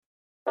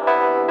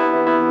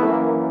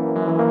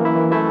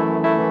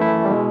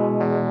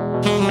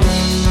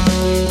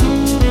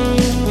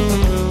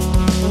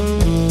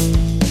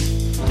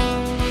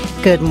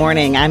Good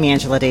morning. I'm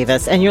Angela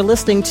Davis, and you're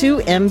listening to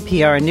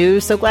NPR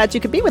News. So glad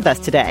you could be with us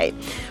today.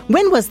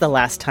 When was the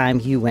last time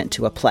you went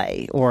to a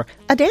play or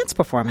a dance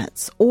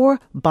performance or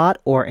bought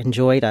or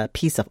enjoyed a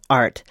piece of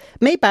art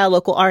made by a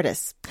local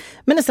artist?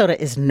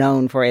 Minnesota is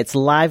known for its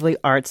lively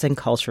arts and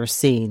culture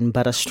scene,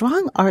 but a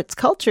strong arts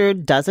culture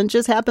doesn't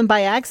just happen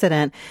by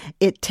accident.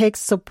 It takes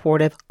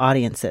supportive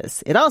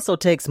audiences. It also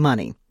takes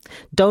money.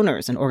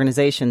 Donors and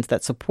organizations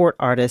that support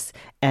artists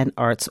and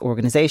arts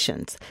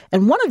organizations.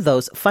 And one of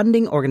those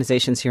funding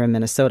organizations here in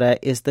Minnesota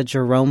is the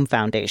Jerome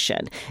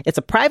Foundation. It's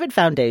a private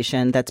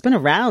foundation that's been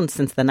around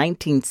since the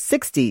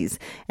 1960s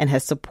and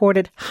has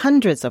supported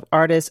hundreds of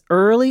artists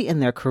early in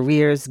their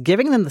careers,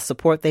 giving them the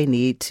support they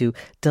need to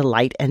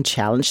delight and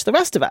challenge the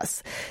rest of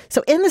us.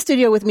 So in the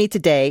studio with me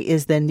today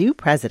is the new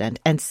president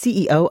and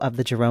CEO of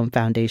the Jerome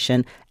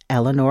Foundation,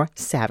 Eleanor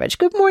Savage.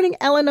 Good morning,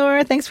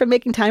 Eleanor. Thanks for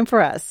making time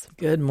for us.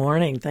 Good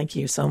morning. Thank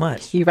you so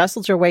much. You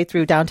wrestled your way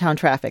through downtown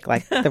traffic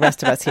like the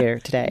rest of us here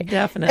today.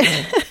 Definitely.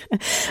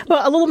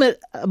 Well, a little bit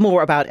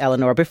more about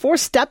Eleanor. Before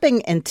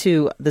stepping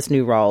into this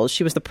new role,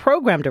 she was the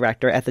program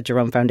director at the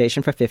Jerome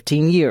Foundation for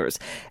 15 years.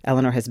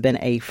 Eleanor has been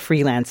a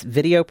freelance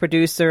video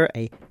producer,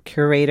 a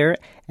curator,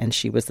 and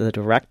she was the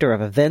director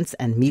of events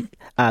and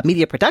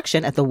media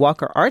production at the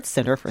Walker Arts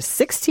Center for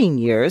 16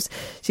 years.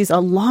 She's a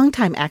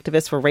longtime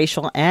activist for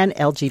racial and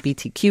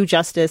LGBTQ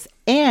justice,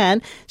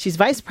 and she's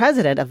vice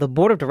president of the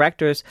board of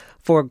directors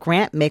for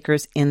Grant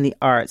Makers in the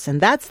Arts.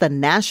 And that's the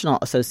National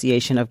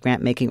Association of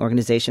grant-making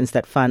organizations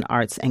that fund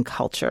arts and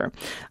culture.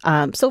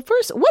 So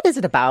first, what is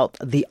it about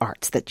the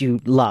arts that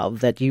you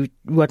love, that you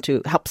want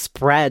to help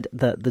spread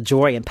the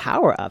joy and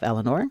power of,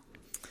 Eleanor?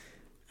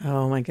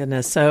 Oh, my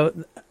goodness. So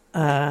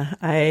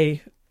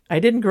I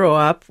didn't grow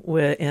up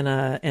in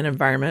an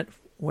environment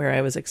where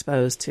I was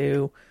exposed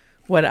to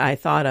what I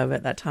thought of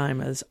at that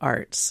time as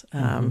arts.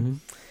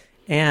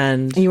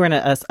 And you were in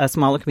a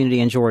smaller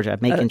community in Georgia,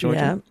 Macon,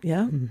 Georgia.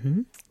 Yeah.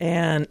 Mm-hmm.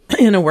 And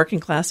in a working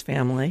class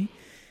family,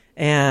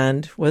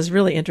 and was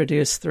really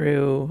introduced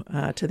through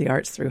to the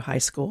arts through high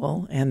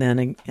school, and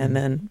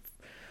then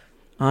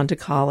on to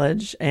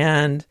college.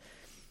 And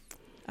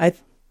I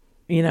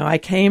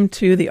came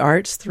to the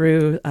arts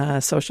through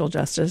social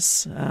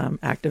justice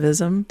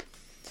activism,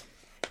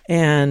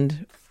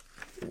 and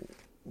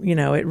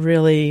it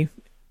really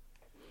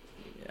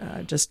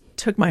just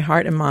took my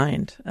heart and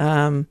mind.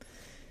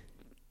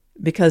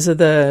 Because of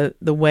the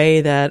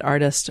way that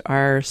artists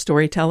are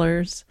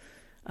storytellers,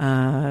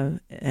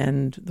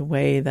 and the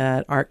way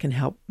that art can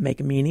help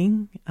make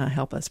meaning,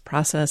 help us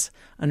process,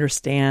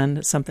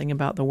 understand something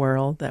about the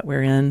world that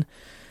we're in,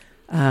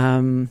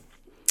 and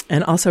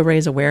also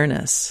raise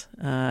awareness,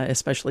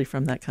 especially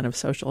from that kind of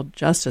social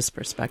justice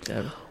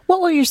perspective.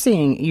 What were you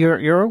seeing?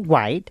 You're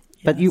white,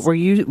 but Yes. were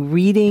you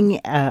reading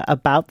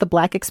about the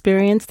Black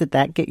experience? Did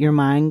that get your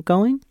mind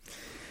going?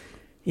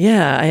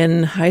 Yeah,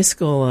 in high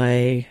school,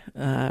 I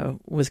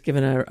was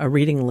given a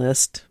reading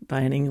list by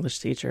an English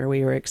teacher.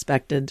 We were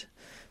expected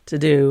to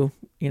do,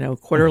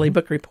 quarterly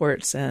book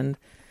reports, and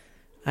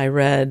I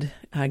read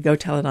Go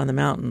Tell It on the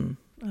Mountain,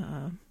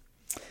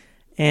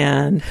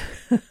 and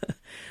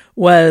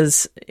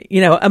was,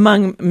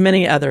 among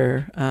many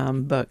other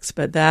books,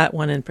 but that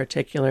one in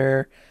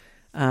particular,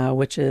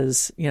 which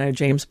is,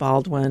 James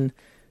Baldwin,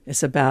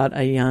 is about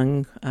a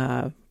young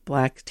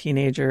Black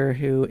teenager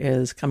who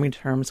is coming to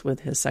terms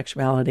with his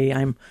sexuality.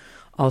 I'm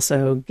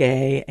also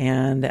gay,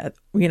 and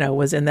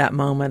was in that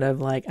moment of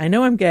like, I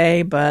know I'm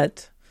gay,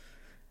 but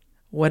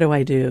what do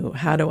I do?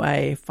 How do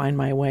I find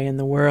my way in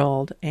the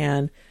world?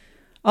 And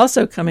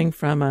also coming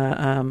from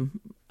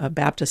a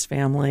Baptist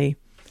family,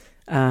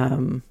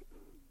 and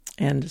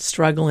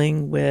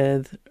struggling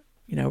with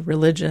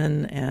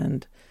religion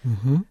and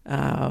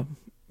how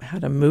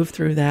to move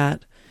through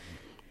that.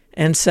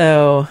 And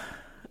so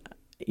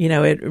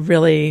it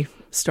really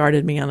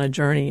started me on a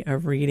journey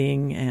of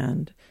reading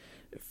and,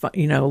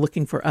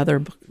 looking for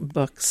other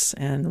books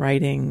and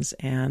writings,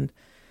 and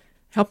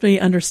helped me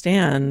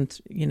understand,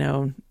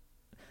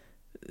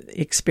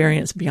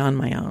 experience beyond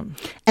my own.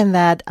 And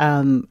that,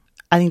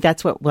 I think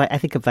that's what I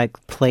think of,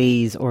 like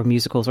plays or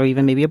musicals, or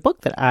even maybe a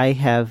book that I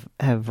have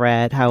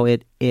read, how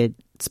it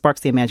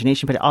sparks the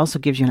imagination, but it also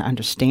gives you an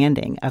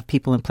understanding of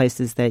people and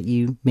places that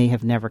you may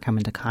have never come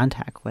into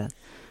contact with.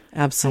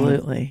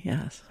 Absolutely,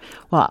 yes.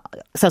 Well,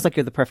 sounds like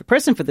you're the perfect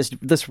person for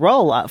this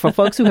role. For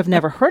folks who have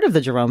never heard of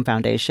the Jerome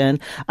Foundation,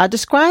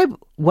 describe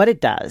what it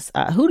does.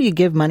 Who do you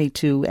give money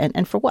to,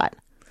 and for what?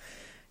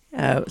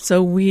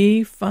 So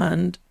we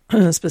fund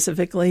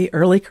specifically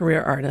early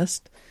career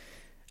artists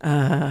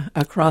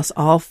across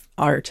all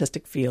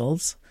artistic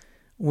fields.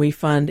 We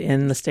fund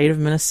in the state of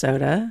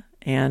Minnesota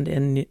and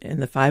in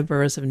the 5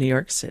 boroughs of New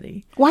York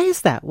City. Why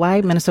is that?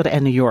 Why Minnesota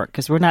and New York?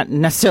 Because we're not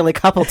necessarily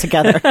coupled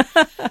together.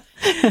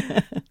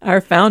 Our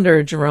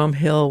founder, Jerome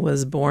Hill,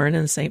 was born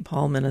in St.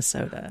 Paul,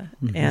 Minnesota,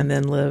 and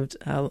then lived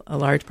a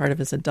large part of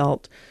his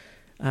adult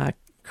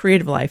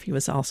creative life. He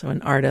was also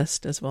an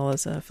artist as well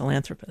as a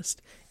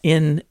philanthropist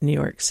in New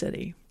York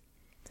City.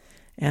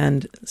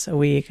 And so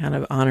we kind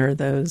of honor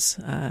those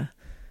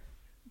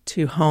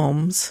 2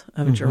 homes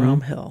of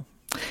Jerome Hill.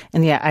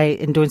 And yeah,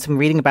 in doing some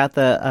reading about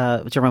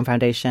the Jerome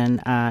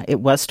Foundation, it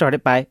was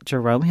started by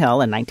Jerome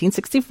Hill in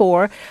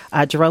 1964.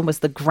 Jerome was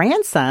the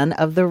grandson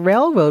of the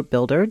railroad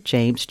builder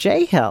James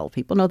J. Hill.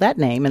 People know that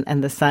name,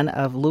 and the son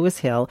of Lewis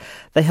Hill.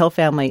 The Hill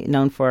family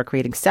known for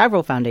creating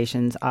several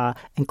foundations,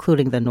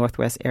 including the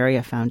Northwest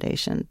Area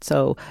Foundation.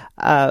 So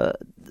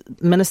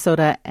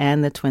Minnesota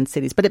and the Twin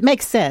Cities. But it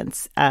makes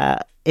sense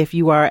if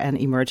you are an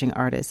emerging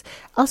artist.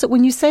 Also,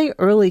 when you say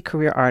early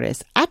career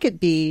artist, I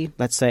could be,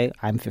 let's say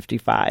I'm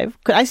 55.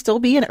 Could I still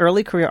be an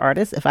early career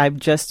artist if I'm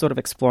just sort of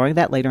exploring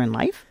that later in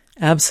life?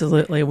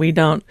 Absolutely. We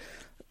don't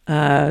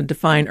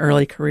define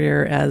early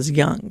career as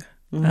young.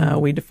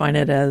 We define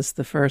it as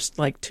the first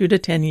 2 to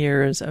 10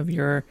 years of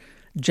your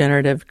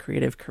generative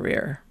creative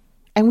career.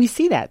 And we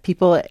see that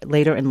people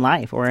later in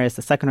life or as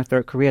a second or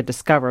third career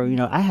discover,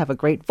 I have a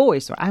great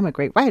voice or I'm a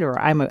great writer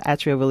or I'm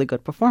actually a really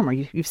good performer.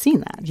 You've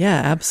seen that. Yeah,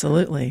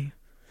 absolutely.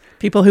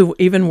 People who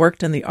even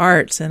worked in the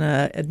arts in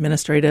an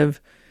administrative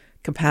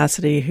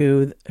capacity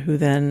who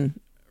then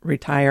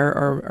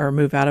retire or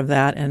move out of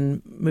that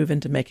and move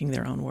into making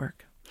their own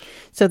work.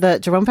 So the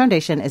Jerome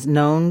Foundation is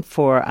known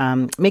for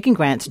making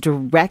grants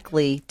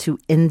directly to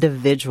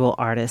individual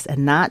artists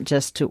and not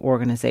just to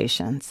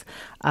organizations.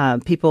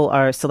 People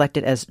are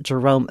selected as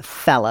Jerome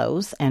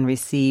Fellows and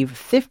receive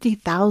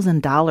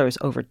 $50,000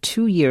 over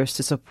 2 years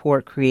to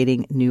support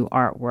creating new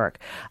artwork.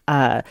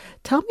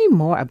 Tell me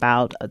more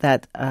about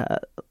that.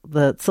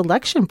 The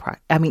selection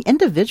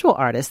individual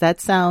artists.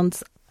 That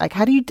sounds like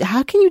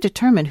how can you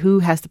determine who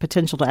has the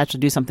potential to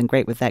actually do something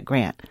great with that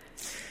grant?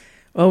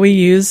 Well, we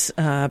use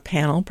a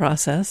panel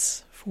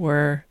process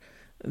for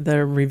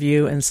the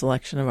review and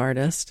selection of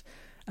artists.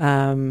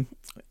 The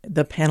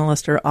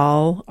panelists are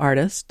all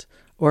artists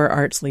or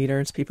arts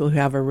leaders, people who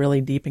have a really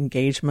deep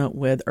engagement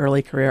with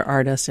early career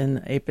artists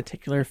in a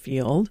particular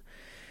field.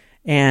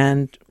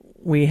 And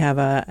we have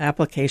an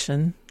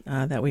application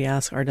that we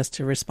ask artists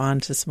to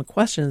respond to some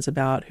questions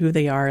about who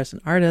they are as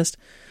an artist,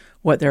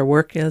 what their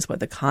work is, what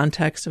the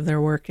context of their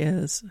work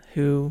is,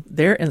 who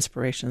their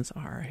inspirations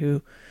are,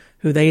 who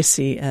they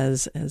see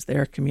as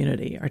their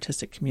community,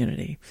 artistic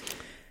community.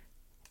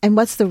 And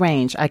what's the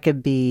range? I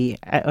could be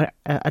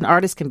an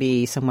artist can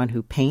be someone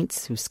who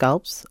paints, who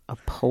sculpts, a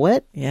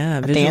poet,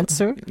 a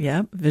dancer.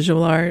 Yeah,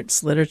 visual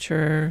arts,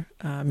 literature,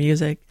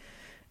 music,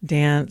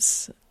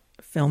 dance,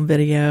 film,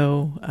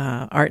 video,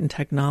 art and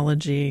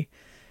technology.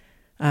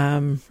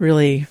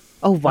 Really,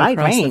 wide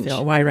range.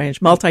 Wide range,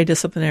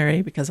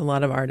 multidisciplinary, because a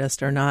lot of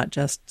artists are not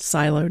just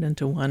siloed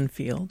into one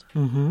field.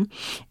 Mm-hmm.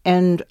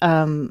 And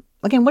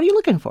again, what are you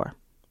looking for?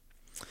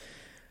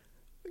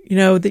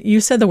 You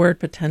said the word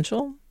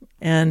potential,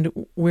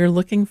 and we're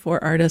looking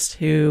for artists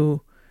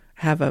who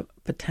have a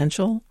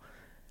potential,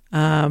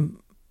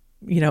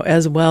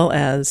 as well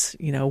as,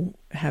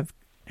 have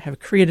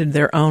created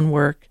their own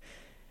work.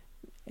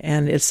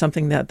 And it's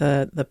something that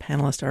the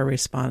panelists are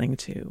responding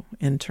to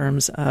in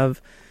terms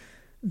of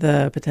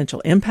the potential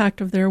impact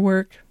of their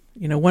work.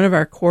 One of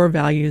our core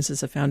values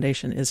as a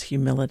foundation is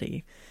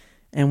humility.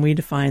 And we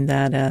define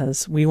that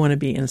as we want to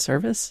be in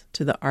service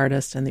to the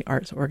artists and the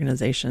arts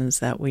organizations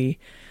that we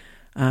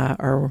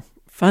are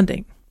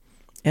funding.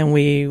 And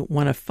we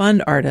want to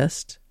fund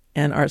artists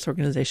and arts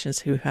organizations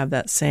who have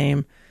that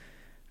same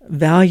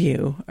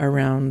value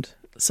around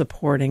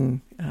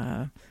supporting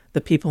the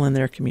people in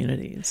their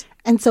communities.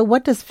 And so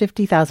what does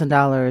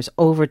 $50,000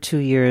 over 2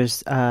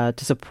 years to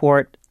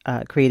support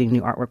creating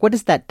new artwork, what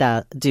does that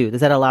do? Does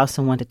that allow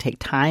someone to take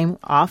time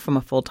off from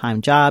a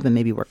full-time job and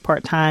maybe work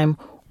part-time?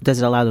 Does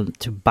it allow them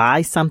to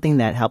buy something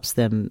that helps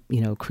them,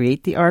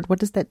 create the art? What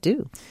does that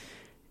do?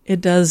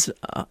 It does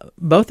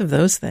both of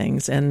those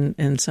things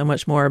and so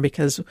much more,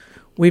 because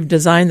we've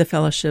designed the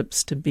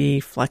fellowships to be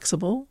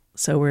flexible.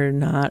 So we're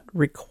not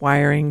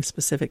requiring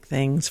specific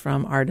things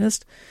from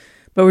artists,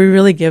 but we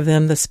really give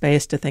them the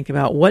space to think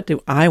about, what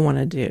do I want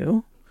to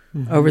do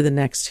over the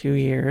next 2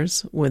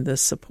 years with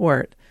this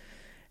support?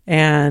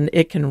 And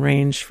it can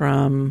range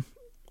from,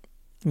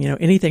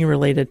 anything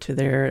related to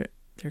their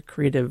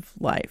creative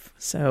life.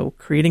 So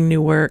creating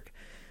new work,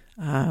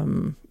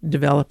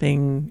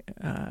 developing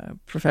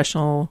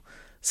professional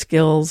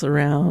skills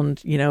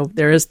around,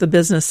 there is the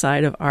business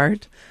side of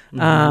art,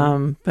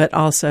 but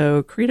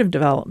also creative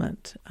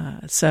development.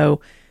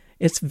 So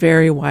it's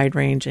very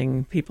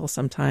wide-ranging. People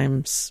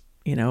sometimes,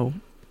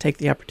 take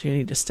the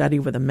opportunity to study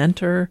with a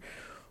mentor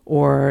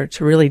or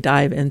to really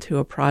dive into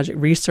a project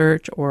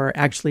research or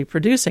actually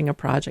producing a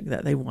project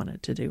that they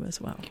wanted to do as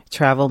well.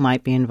 Travel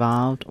might be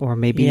involved, or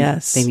maybe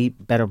they need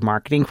better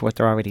marketing for what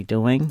they're already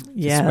doing,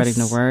 spreading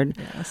the word.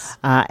 Yes.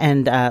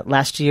 And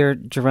last year,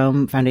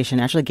 Jerome Foundation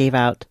actually gave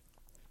out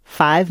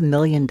 $5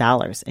 million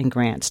in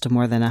grants to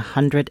more than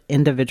 100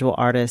 individual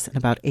artists and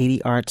about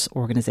 80 arts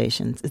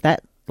organizations. Is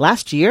that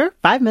last year?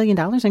 $5 million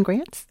in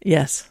grants?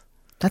 Yes.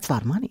 That's a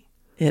lot of money.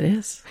 It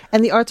is.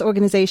 And the arts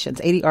organizations,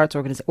 80 arts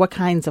organizations, what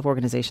kinds of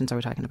organizations are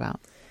we talking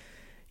about?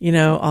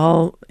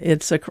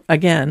 It's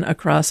again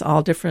across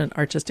all different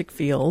artistic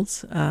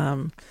fields.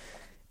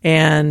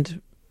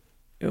 And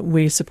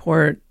we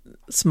support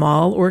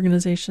small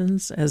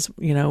organizations as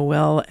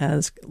well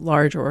as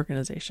larger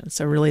organizations.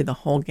 So really the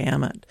whole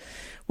gamut.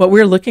 What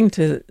we're looking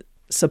to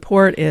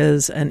support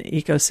is an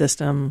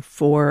ecosystem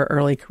for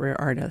early career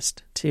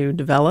artists to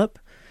develop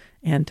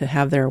and to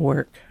have their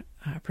work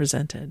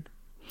presented.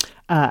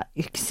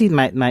 You can see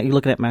you're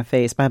looking at my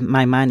face.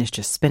 My mind is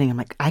just spinning. I'm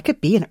like, I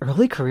could be an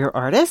early career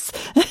artist.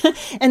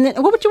 And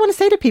then what would you want to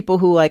say to people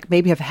who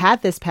maybe have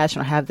had this passion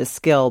or have this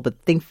skill, but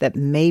think that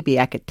maybe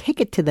I could take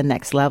it to the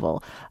next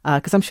level?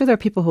 Because I'm sure there are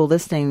people who are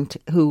listening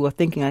who are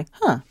thinking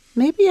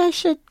maybe I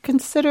should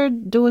consider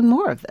doing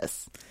more of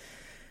this.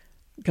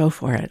 Go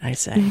for it, I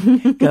say.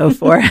 Go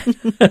for it.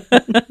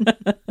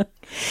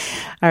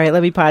 All right,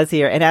 let me pause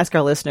here and ask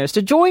our listeners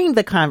to join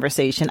the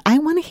conversation. I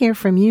want to hear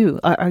from you.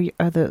 Are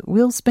the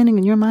wheels spinning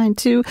in your mind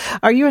too?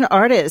 Are you an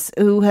artist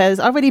who has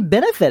already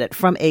benefited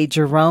from a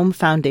Jerome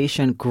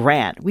Foundation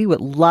grant? We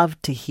would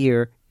love to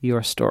hear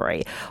your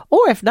story.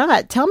 Or if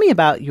not, tell me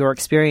about your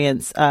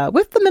experience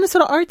with the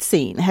Minnesota art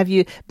scene. Have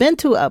you been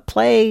to a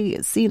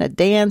play, seen a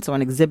dance or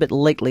an exhibit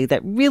lately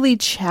that really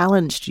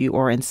challenged you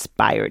or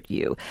inspired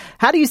you?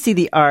 How do you see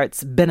the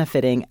arts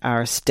benefiting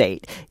our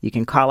state? You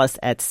can call us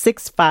at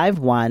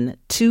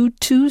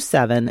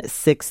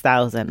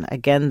 651-227-6000.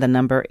 Again, the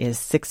number is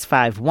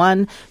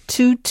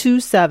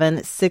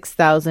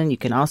 651-227-6000. You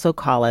can also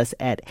call us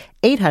at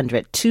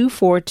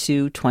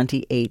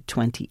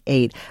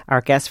 800-242-2828.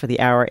 Our guest for the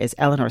hour is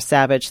Eleanor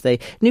Savage, the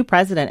new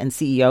president and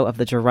CEO of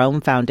the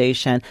Jerome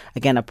Foundation.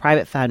 Again, a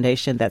private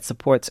foundation that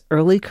supports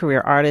early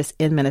career artists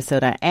in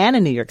Minnesota and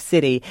in New York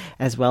City,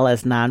 as well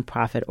as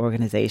nonprofit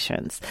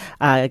organizations.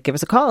 Give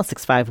us a call,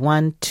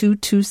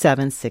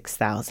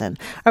 651-227-6000.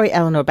 All right,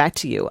 Eleanor, back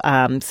to you.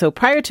 So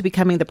prior to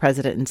becoming the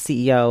president and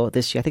CEO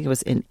this year, I think it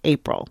was in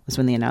April, was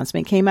when the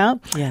announcement came out.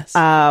 Yes.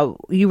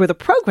 You were the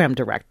program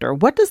director.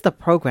 What does the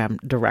program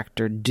director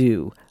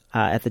do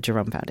at the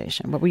Jerome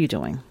Foundation? What were you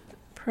doing?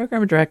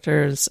 Program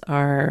directors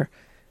are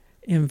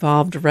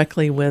involved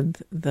directly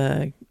with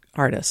the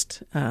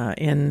artist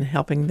in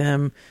helping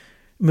them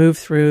move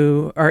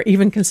through or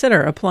even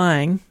consider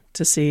applying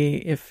to see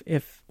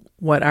if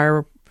what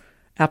our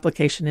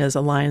application is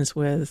aligns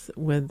with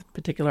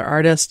particular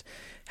artist,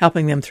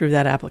 helping them through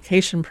that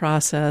application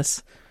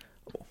process,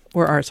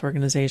 or arts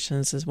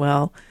organizations as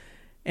well,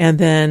 and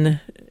then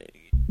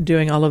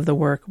doing all of the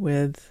work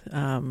with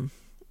the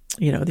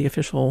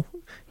official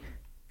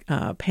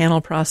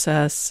panel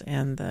process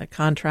and the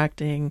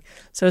contracting.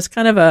 So it's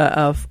kind of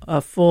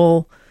a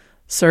full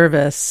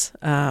service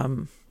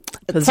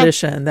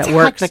position that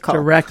works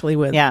directly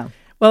with. Yeah.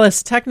 Well,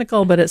 it's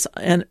technical, but it's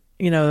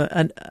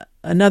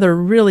another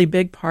really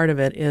big part of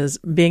it is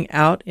being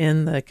out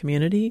in the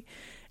community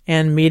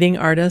and meeting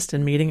artists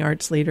and meeting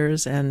arts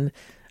leaders and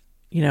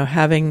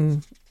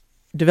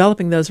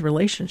developing those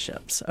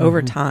relationships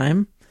over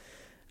time.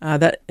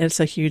 That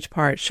it's a huge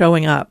part,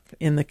 showing up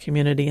in the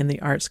community, in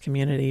the arts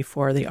community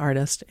for the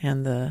artists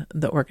and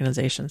the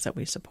organizations that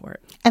we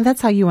support. And that's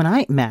how you and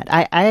I met.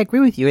 I agree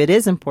with you. It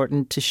is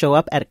important to show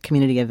up at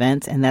community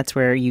events, and that's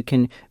where you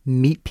can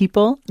meet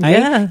people. Right?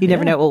 Yeah, you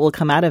never know what will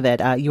come out of it.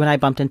 You and I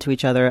bumped into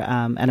each other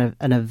at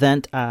an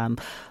event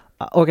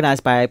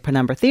organized by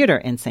Penumbra Theater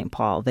in St.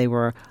 Paul. They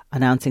were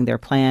announcing their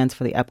plans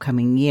for the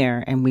upcoming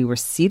year, and we were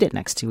seated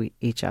next to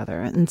each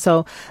other. And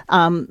so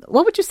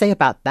what would you say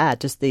about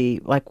that? Just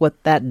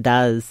what that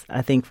does,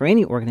 I think, for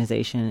any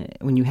organization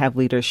when you have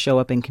leaders show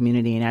up in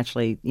community and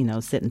actually,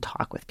 sit and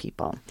talk with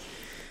people.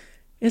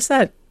 It's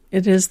that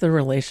it is the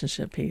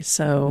relationship piece.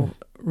 So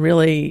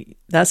really,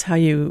 that's how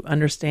you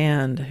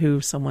understand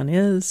who someone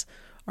is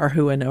or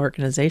who an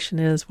organization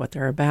is, what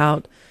they're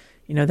about.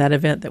 That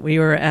event that we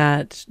were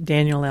at,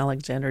 Daniel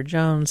Alexander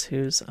Jones,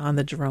 who's on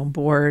the Jerome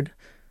board,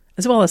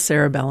 as well as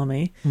Sarah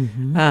Bellamy.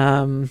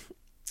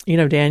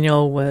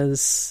 Daniel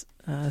was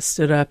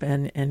stood up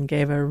and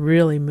gave a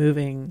really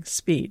moving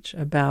speech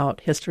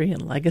about history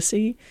and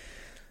legacy.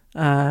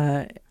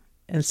 And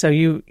so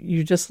you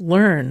just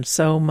learn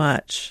so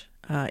much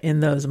in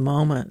those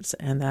moments,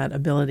 and that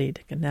ability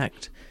to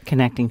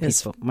connecting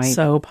people, right?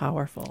 So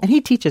powerful. And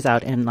he teaches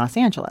out in Los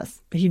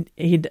Angeles. Yes,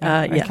 in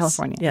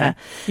California. Yeah,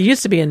 he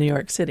used to be in New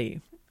York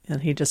City,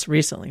 and he just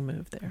recently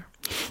moved there.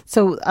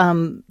 So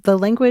the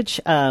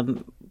language.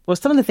 Well,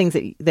 some of the things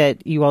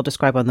that you all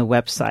describe on the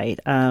website.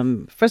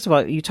 First of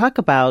all, you talk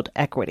about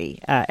equity.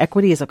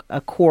 Equity is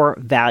a core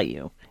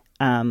value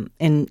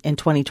in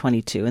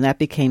 2022, and that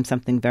became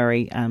something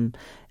very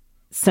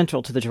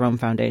central to the Jerome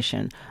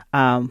Foundation.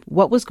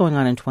 What was going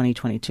on in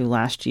 2022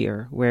 last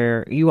year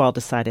where you all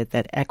decided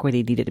that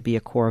equity needed to be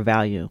a core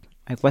value?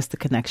 What's the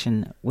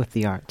connection with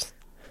the arts?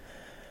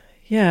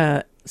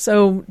 Yeah,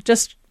 so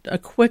just a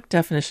quick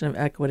definition of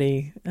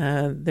equity.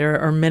 There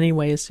are many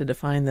ways to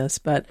define this,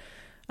 but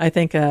I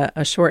think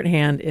a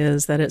shorthand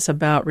is that it's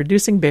about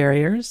reducing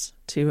barriers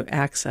to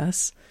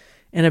access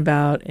and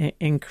about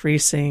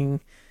increasing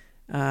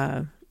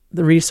the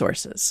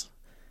resources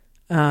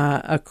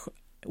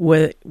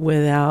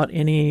without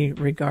any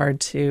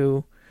regard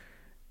to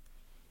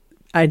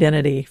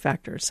identity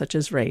factors such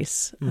as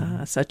race,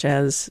 such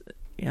as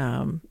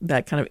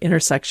that kind of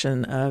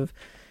intersection of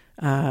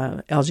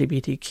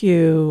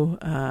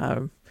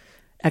LGBTQ,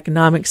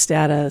 economic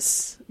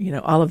status,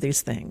 all of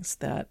these things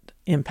that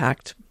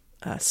impact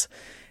us.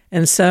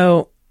 And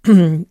so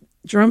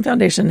Jerome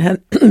Foundation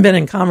had been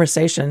in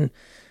conversation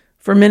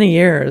for many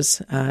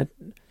years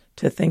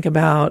to think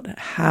about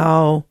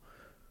how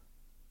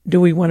do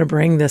we want to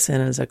bring this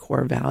in as a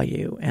core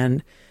value.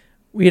 And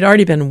we had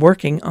already been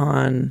working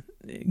on,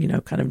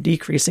 kind of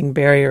decreasing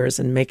barriers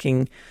and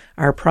making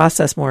our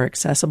process more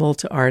accessible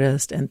to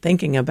artists and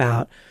thinking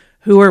about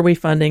who are we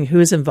funding,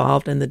 who's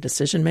involved in the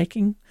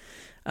decision-making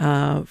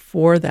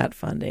for that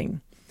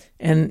funding.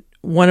 And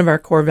one of our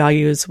core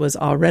values was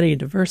already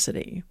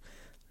diversity.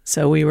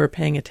 So we were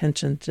paying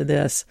attention to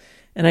this.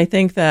 And I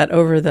think that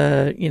over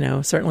the,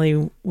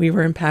 certainly we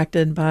were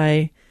impacted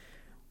by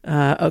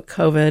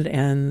COVID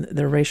and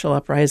the racial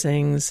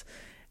uprisings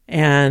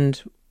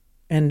and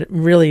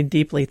really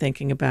deeply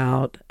thinking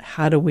about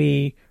how do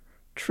we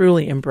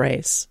truly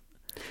embrace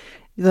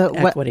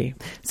equity.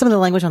 Some of the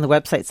language on the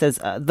website says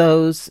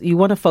you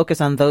want to focus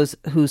on those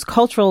whose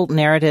cultural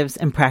narratives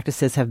and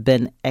practices have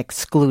been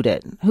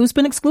excluded. Who's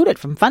been excluded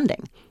from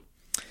funding?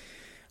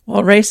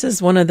 Well, race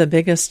is one of the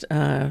biggest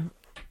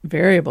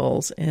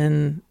variables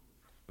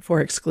for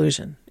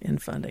exclusion in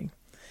funding.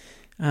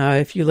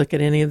 If you look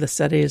at any of the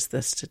studies,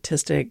 the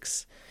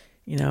statistics,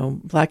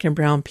 Black and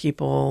brown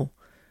people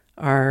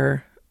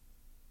are,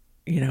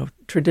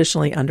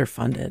 traditionally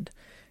underfunded,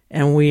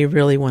 and we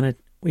really want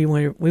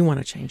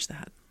to change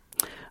that.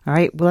 All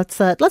right. Well,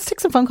 let's take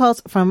some phone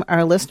calls from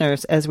our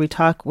listeners as we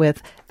talk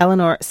with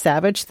Eleanor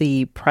Savage,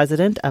 the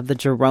president of the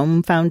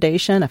Jerome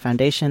Foundation, a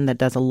foundation that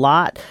does a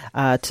lot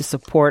to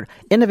support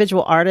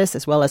individual artists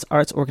as well as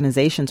arts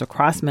organizations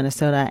across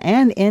Minnesota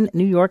and in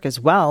New York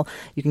as well.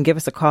 You can give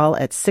us a call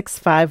at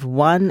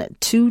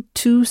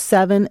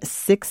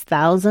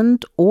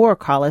 651-227-6000 or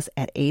call us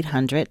at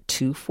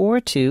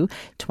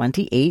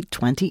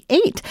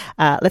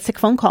 800-242-2828. Let's take a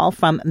phone call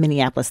from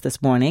Minneapolis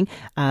this morning.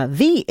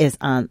 V is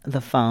on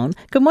the phone.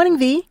 Good morning,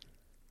 V.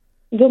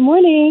 Good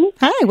morning.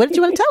 Hi. What did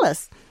you want to tell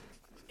us?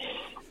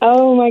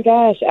 Oh my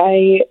gosh!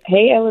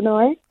 Hey,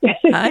 Eleanor.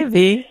 Hi,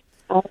 V.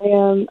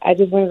 I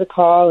just wanted to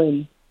call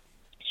and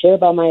share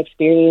about my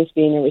experience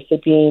being a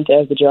recipient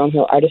of the Jerome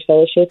Hill Artist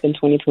Fellowship in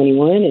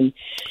 2021, and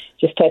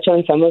just touch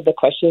on some of the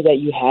questions that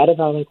you had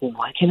about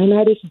what can an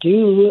artist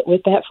do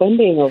with that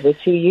funding over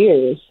 2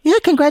 years? Yeah,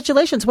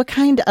 congratulations. What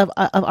kind of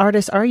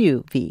artist are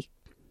you, V?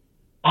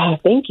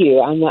 Thank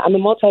you. I'm a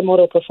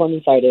multimodal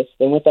performance artist,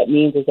 and what that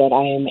means is that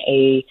I am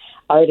a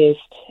artist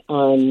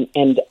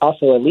and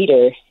also a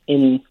leader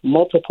in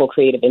multiple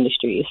creative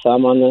industries. So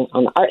I'm on the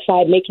art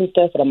side making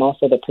stuff, but I'm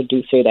also the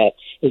producer that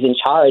is in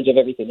charge of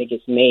everything that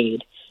gets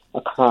made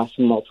across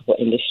multiple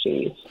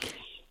industries.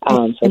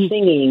 So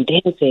singing,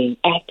 dancing,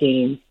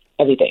 acting,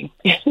 everything.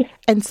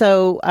 And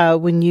so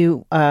when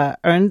you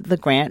earned the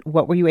grant,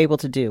 what were you able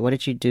to do? What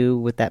did you do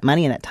with that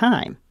money and that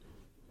time?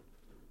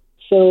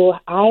 So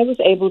I was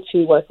able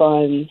to work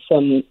on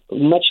some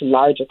much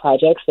larger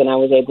projects than I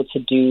was able to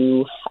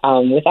do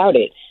without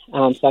it.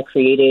 So I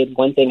created,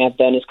 one thing I've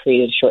done is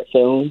created a short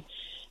film,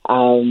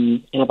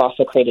 and I've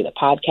also created a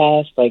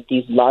podcast, like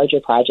these larger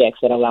projects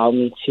that allow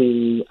me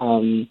to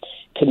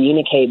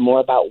communicate more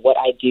about what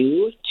I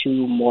do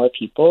to more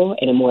people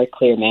in a more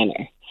clear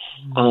manner.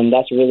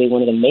 That's really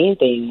one of the main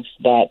things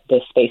that the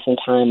space and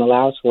time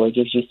allows for. It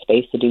gives you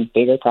space to do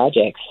bigger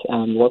projects,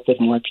 work with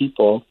more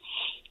people.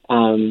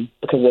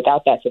 Because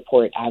without that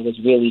support, I was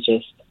really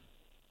just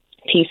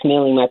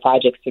piecemealing my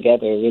projects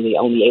together, really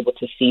only able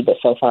to see but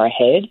so far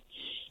ahead.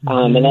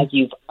 And as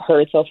you've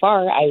heard so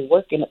far, I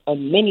work in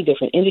many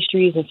different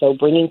industries, and so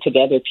bringing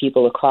together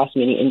people across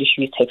many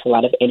industries takes a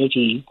lot of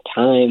energy,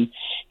 time,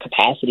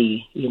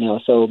 capacity.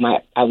 So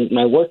my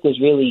work was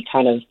really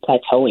kind of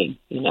plateauing.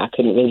 I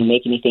couldn't really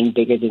make anything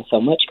bigger than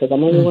so much because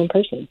I'm only one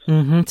person.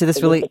 So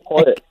this really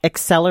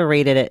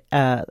accelerated it,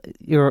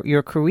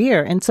 your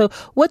career. And so,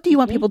 what do you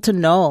want people to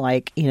know?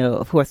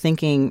 Who are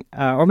thinking,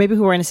 or maybe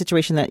who are in a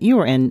situation that you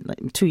were in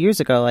 2 years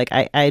ago?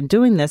 I'm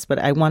doing this, but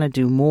I want to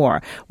do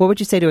more. What would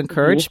you say to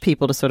encourage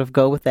people to sort of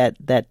go with that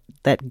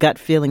gut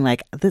feeling I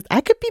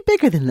could be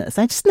bigger than this?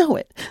 I just know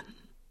it.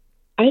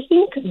 I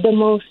think the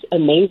most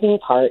amazing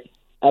part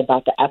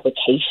about the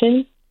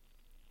application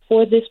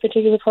for this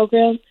particular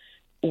program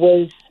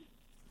was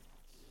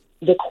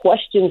the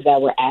questions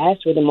that were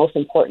asked were the most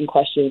important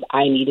questions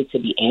I needed to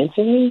be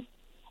answering.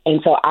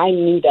 And so I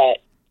knew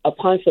that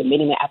upon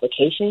submitting the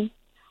application,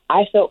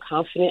 I felt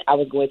confident I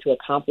was going to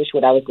accomplish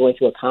what I was going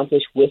to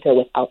accomplish with or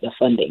without the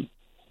funding,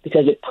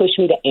 because it pushed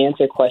me to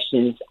answer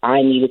questions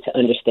I needed to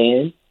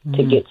understand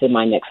to get to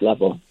my next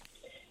level.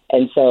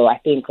 And so I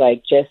think I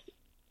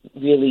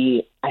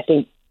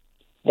think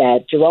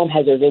that Jerome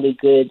has a really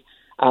good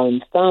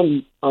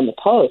thumb on the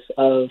pulse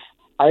of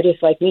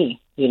artists like me,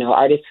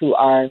 artists who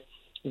are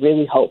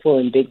really hopeful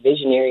and big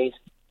visionaries,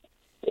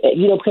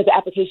 because the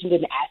application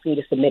didn't ask me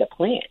to submit a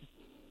plan.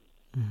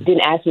 It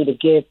didn't ask me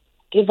to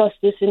give us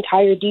this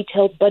entire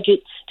detailed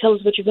budget, tell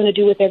us what you're going to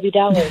do with every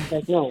dollar.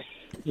 It's no.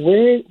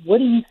 What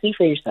do you see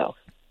for yourself?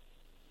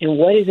 And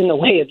what is in the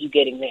way of you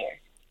getting there?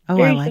 Oh,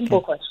 very I like simple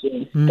it.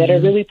 questions that are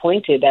really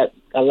pointed, that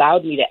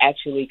allowed me to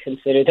actually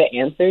consider the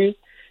answers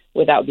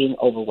without being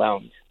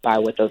overwhelmed by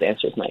what those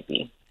answers might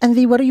be. And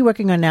V, what are you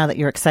working on now that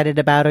you're excited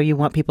about or you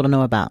want people to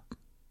know about?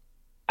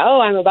 Oh,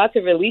 I'm about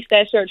to release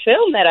that short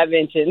film that I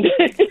mentioned.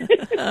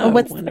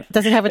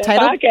 Does it have a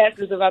title? The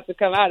podcast is about to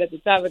come out at the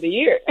time of the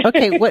year.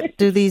 Okay, what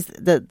do the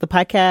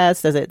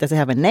podcast, does it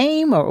have a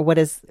name, or what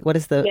is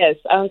the? Yes,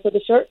 so the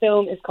short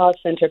film is called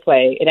Center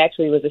Play. It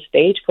actually was a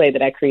stage play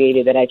that I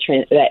created that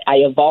I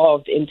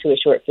evolved into a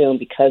short film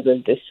because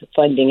of this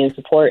funding and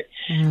support.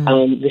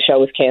 The show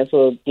was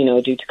canceled,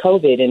 due to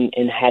COVID,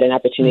 and had an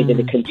opportunity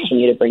to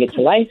continue to bring it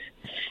to life.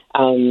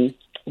 The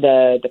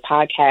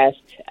podcast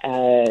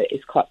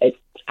is called.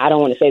 I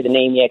don't want to say the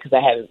name yet because I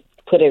haven't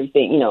put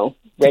everything,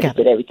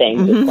 registered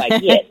everything just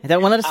like yet. I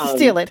don't want us to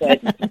steal it.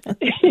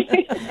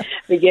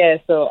 But yeah,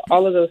 so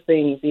all of those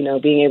things,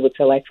 being able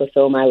to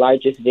fulfill my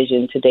largest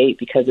vision to date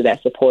because of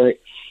that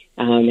support,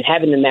 and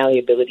having the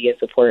malleability and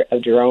support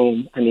of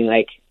Jerome. I mean,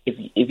 if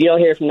you don't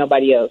hear from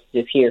nobody else,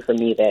 just hear from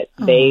me that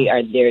they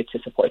are there to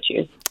support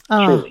you.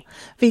 Truly.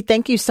 V,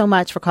 thank you so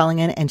much for calling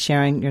in and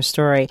sharing your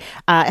story.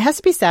 It has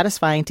to be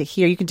satisfying to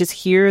hear. You can just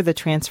hear the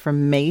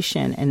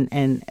transformation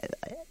and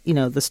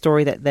the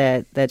story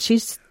that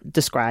she's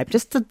described,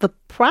 just the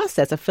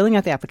process of filling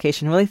out the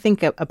application, really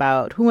think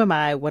about who am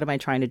I, what am I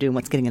trying to do, and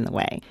what's getting in the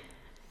way.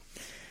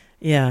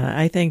 Yeah,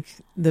 I think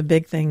the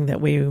big thing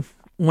that we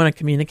want to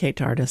communicate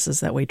to artists is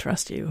that we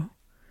trust you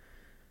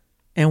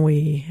and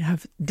we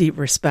have deep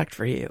respect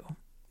for you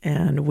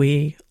and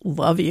we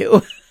love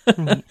you.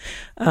 Right.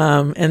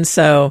 And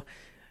so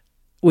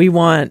we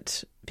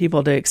want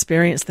people to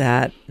experience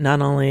that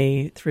not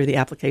only through the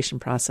application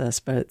process,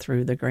 but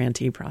through the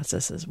grantee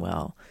process as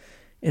well.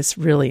 It's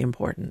really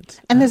important.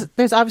 And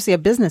there's obviously a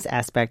business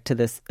aspect to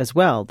this as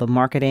well, the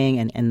marketing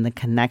and the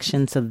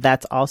connection. So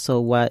that's also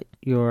what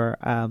your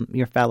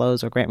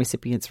fellows or grant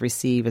recipients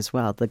receive as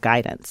well, the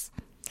guidance.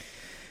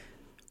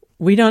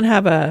 We don't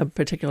have a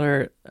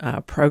particular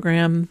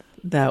program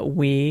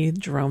that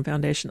Jerome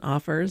Foundation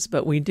offers,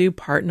 but we do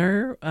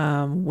partner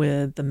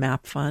with the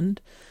MAP Fund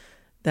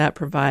that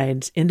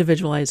provides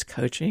individualized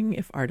coaching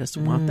if artists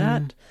want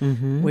that.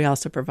 Mm-hmm. We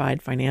also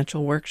provide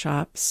financial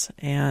workshops,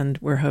 and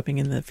we're hoping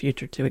in the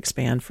future to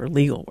expand for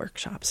legal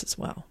workshops as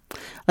well.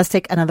 Let's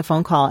take another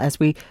phone call as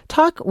we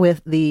talk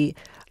with the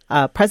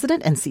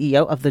president and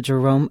CEO of the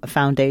Jerome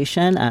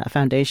Foundation, a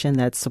foundation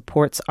that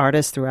supports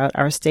artists throughout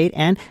our state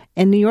and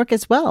in New York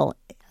as well.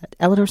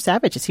 Eleanor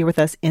Savage is here with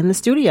us in the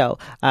studio.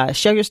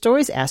 Share your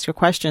stories, ask your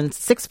questions,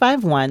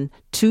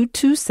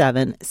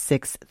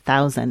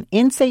 651-227-6000.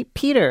 In St.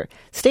 Peter,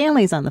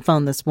 Stanley's on the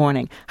phone this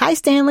morning. Hi,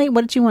 Stanley.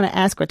 What did you want to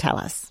ask or tell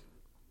us?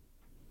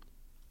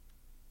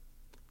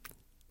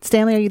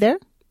 Stanley, are you there?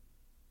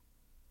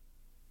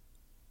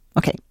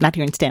 Okay, not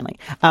hearing Stanley.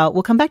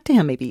 We'll come back to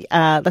him maybe.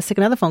 Let's take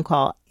another phone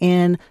call.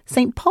 In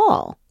St.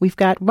 Paul, we've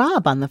got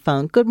Rob on the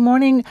phone. Good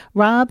morning,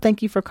 Rob.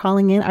 Thank you for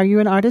calling in. Are you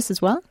an artist as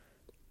well?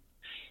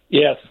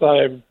 Yes,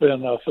 I've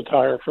been a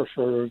photographer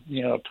for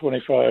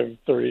 25,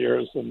 30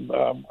 years, and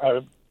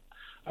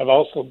I've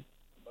also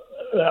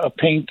a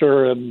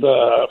painter and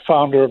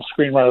founder of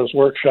Screenwriters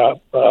Workshop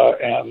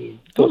and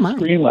the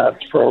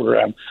Screenlabs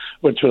program,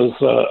 which was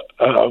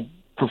a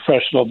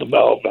professional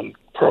development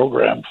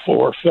program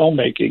for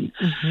filmmaking.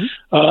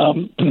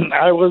 Mm-hmm.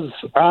 I was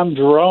on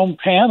Jerome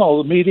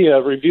panel, media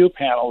review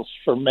panels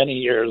for many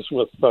years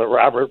with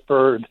Robert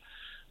Byrd,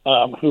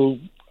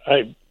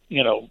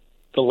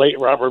 the late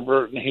Robert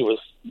Burton. He was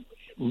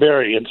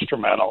very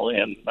instrumental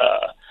in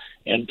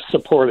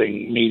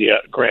supporting media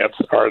grants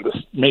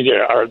artists,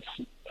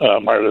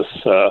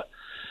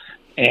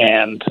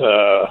 and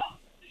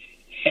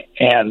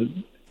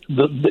in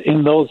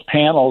those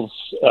panels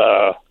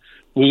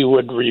we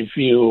would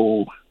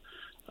review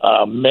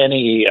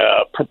many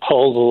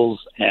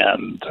proposals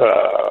and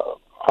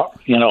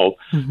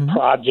mm-hmm.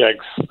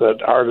 projects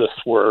that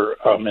artists were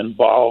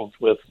involved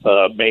with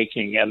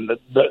making, and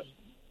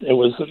it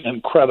was an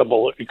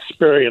incredible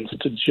experience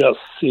to just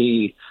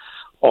see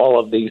all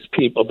of these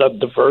people, the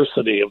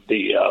diversity of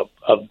the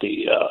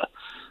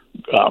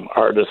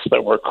artists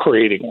that were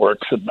creating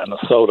works in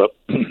Minnesota.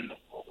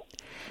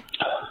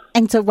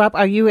 And so, Rob,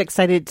 are you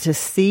excited to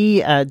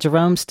see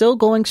Jerome still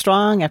going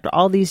strong after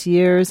all these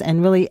years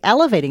and really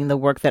elevating the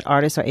work that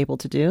artists are able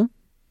to do?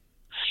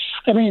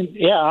 I mean,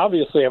 yeah,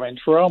 obviously. I mean,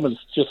 Jerome is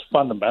just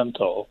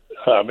fundamental.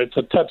 It's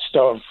a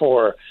touchstone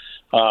for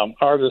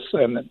artists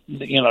and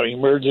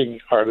emerging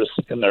artists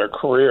in their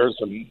careers,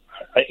 and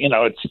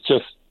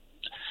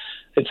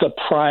it's a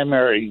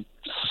primary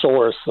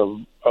source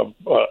of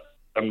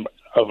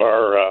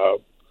our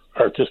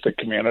artistic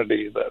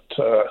community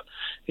that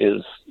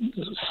is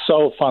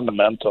so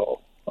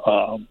fundamental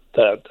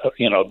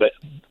that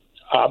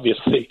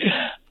obviously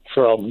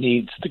Jerome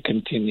needs to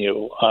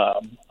continue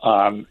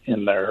on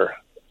in their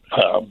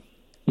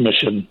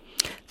mission.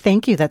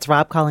 Thank you. That's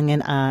Rob calling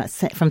in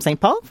from St.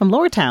 Paul, from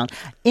Lowertown.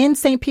 In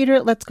St. Peter,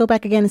 let's go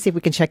back again and see if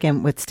we can check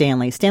in with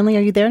Stanley. Stanley,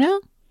 are you there now?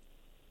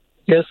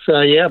 Yes,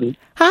 I am.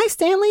 Hi,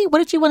 Stanley. What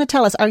did you want to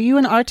tell us? Are you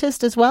an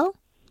artist as well?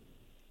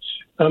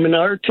 I'm an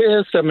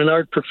artist. I'm an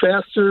art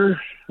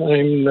professor.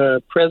 I'm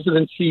the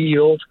president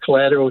CEO of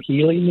Collateral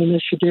Healing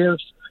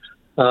Initiatives.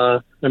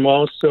 I'm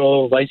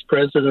also vice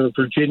president of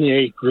Virginia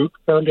A. Group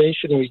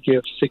Foundation. We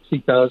give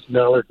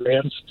 $60,000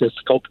 grants to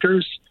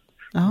sculptors,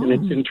 and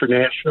it's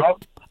international.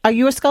 Are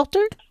you a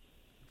sculptor?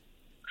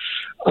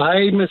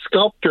 I'm a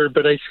sculptor,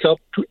 but I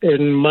sculpt,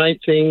 and my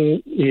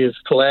thing is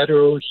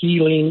Collateral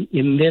Healing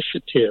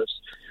Initiatives.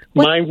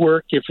 What? My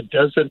work, if it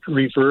doesn't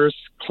reverse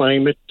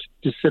climate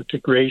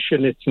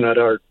disintegration, it's not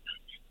art.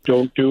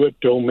 Don't do it.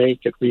 Don't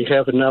make it. We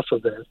have enough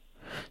of that.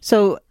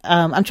 So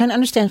I'm trying to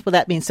understand what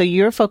that means. So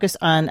you're focused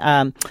on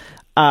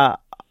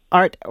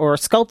art or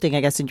sculpting,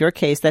 I guess, in your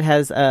case, that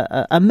has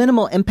a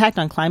minimal impact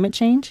on climate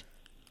change?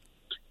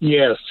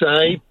 Yes,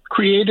 I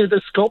created a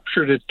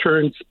sculpture that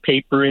turns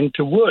paper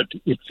into wood.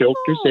 It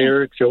filters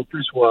air, it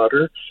filters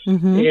water.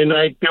 And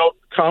I built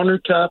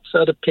countertops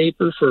out of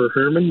paper for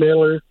Herman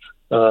Miller,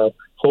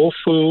 Whole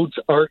Foods,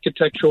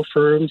 architectural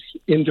firms,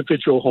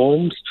 individual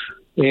homes.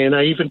 And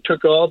I even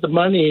took all the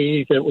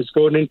money that was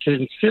going into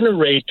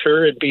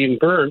incinerator and being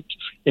burnt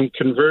and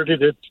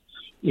converted it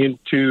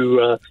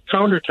into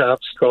countertops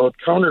called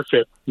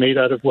Counterfeit, made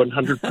out of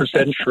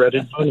 100%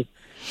 shredded money.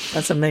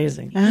 That's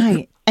amazing.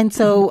 Right. And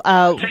so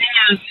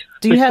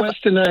the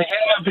question I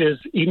have is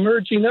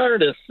emerging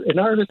artists. An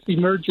artist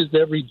emerges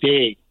every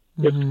day.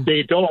 If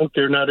they don't,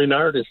 they're not an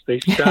artist.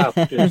 They stop.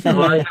 And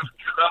so I have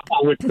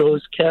trouble with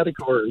those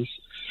categories.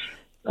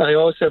 I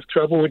also have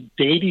trouble with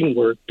dating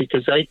work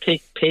because I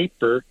take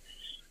paper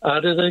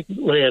out of the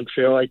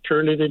landfill, I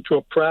turn it into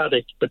a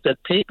product, but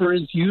that paper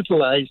is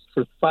utilized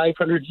for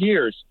 500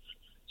 years.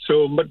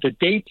 So the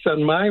dates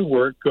on my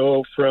work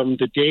go from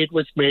the day it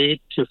was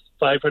made to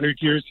 500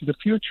 years in the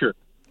future.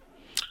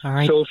 All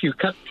right. So if you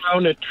cut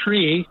down a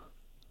tree,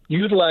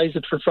 utilize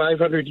it for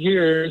 500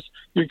 years,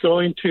 you're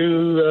going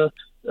to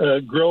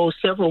grow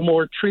several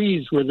more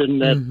trees within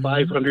that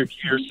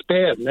 500-year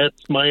span.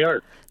 That's my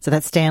art. So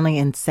that's Stanley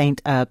in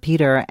St.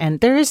 Peter. And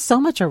there is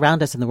so much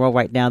around us in the world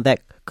right now that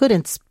could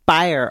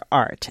inspire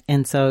art.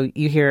 And so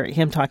you hear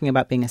him talking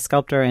about being a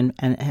sculptor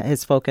and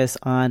his focus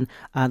on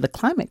the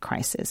climate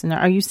crisis. And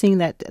are you seeing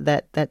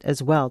that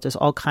as well? Just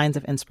all kinds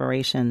of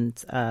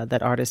inspirations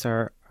that artists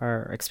are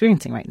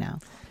experiencing right now?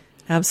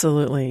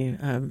 Absolutely.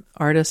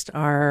 Artists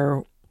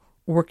are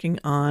working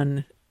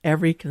on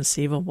every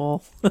conceivable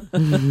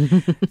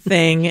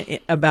thing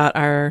about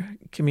our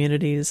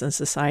communities and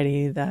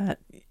society that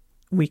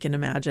we can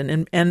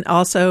imagine, and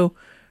also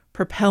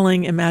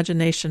propelling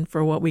imagination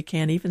for what we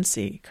can't even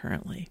see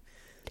currently.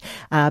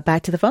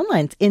 Back to the phone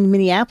lines. In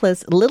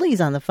Minneapolis, Lily's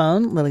on the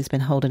phone. Lily's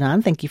been holding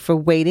on. Thank you for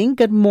waiting.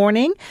 Good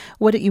morning.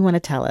 What do you want to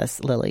tell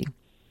us, Lily?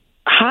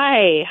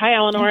 Hi,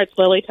 Eleanor. It's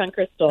Lily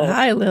Tuncrystal.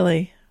 Hi,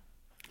 Lily.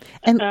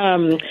 And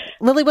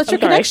Lily, what's your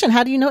connection?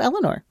 How do you know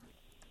Eleanor?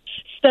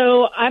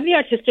 So I'm the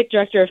artistic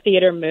director of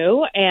Theater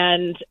Moo,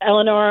 and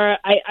Eleanor,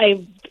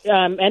 I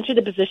entered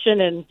the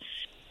position in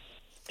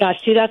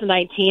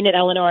 2019, and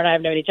Eleanor and I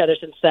have known each other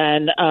since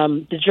then.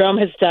 The Jerome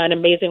has done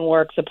amazing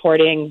work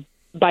supporting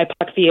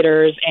BIPOC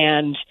theaters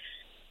and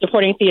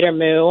supporting Theater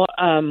Moo.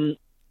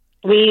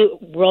 We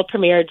world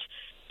premiered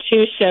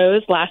 2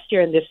 shows last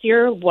year and this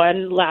year.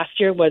 One last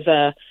year was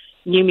a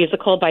new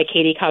musical by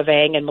Katie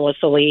Cavang and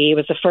Melissa Lee. It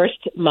was the first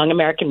Hmong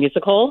American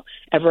musical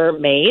ever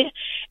made,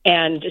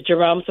 and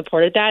Jerome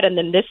supported that. And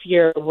then this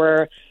year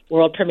we're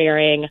world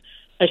premiering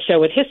a show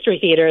with History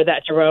Theater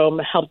that Jerome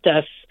helped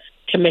us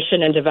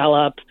commission and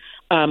develop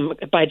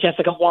by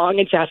Jessica Wong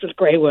and Jasmine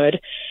Graywood,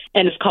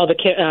 and it's called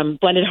the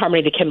Blended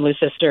Harmony, the Kim Lu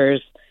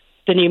Sisters,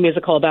 the new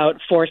musical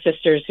about 4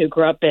 sisters who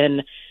grew up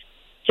in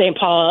St.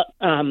 Paul,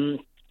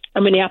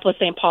 Minneapolis,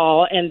 St.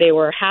 Paul, and they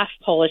were half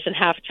Polish and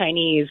half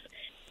Chinese,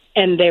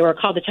 and they were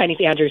called the Chinese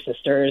Andrew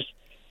Sisters.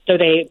 So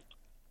they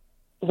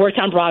worked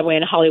on Broadway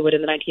and Hollywood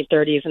in the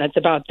 1930s, and it's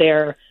about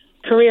their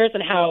careers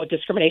and how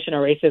discrimination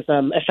or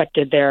racism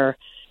affected their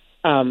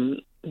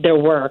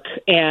work.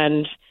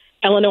 And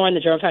Eleanor and the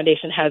Jerome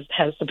Foundation has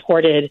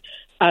supported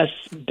us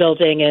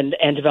building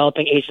and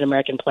developing Asian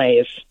American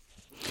plays.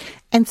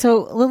 And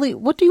so, Lily,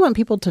 what do you want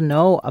people to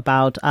know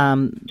about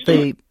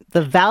the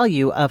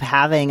value of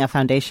having a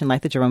foundation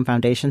like the Jerome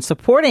Foundation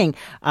supporting,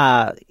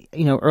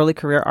 early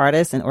career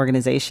artists and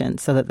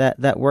organizations so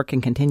that work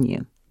can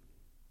continue?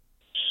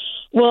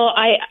 Well,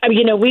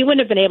 we wouldn't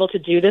have been able to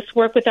do this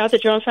work without the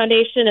Jerome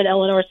Foundation and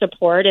Eleanor's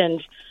support,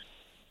 and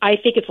I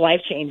think it's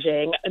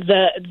life-changing.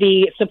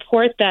 The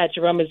support that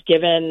Jerome has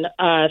given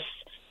us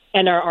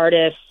and our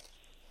artists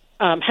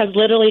has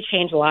literally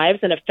changed lives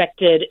and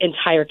affected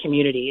entire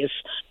communities.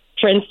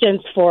 For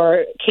instance,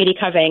 for Katie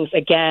Cavang's,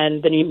 again,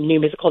 the new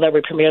musical that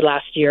we premiered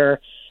last year,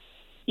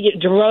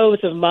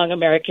 droves of Hmong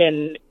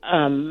American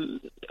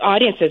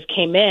audiences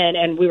came in,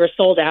 and we were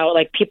sold out.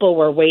 Like, people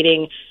were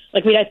waiting.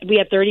 Like, we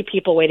had 30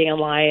 people waiting in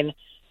line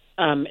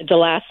the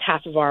last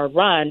half of our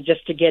run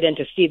just to get in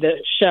to see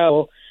the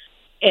show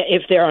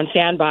if they're on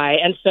standby.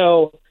 And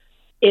so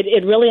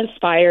it really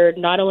inspired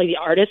not only the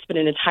artists, but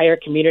an entire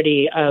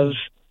community of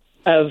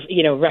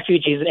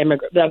refugees and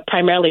immigrants,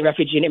 primarily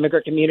refugee and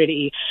immigrant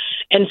community.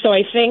 And so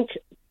I think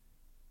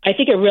I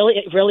think it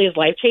really is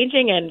life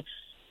changing. And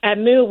at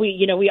Moo,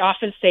 we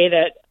often say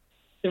that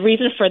the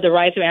reason for the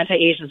rise of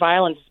anti-Asian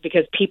violence is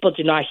because people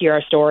do not hear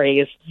our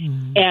stories.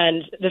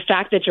 And the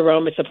fact that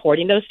Jerome is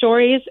supporting those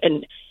stories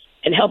and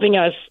helping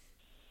us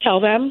tell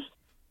them.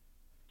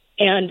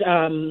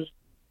 And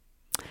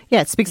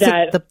it speaks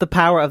to the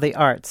power of the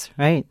arts,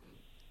 right?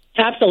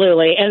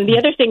 Absolutely. And the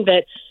other thing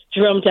that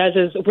Jerome does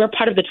is we're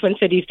part of the Twin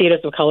Cities Theaters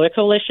of Color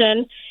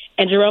Coalition,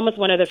 and Jerome is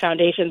one of the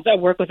foundations that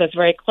work with us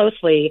very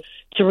closely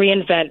to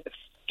reinvent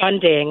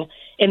funding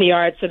in the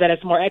arts so that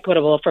it's more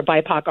equitable for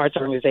BIPOC arts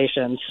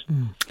organizations.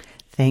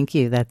 Thank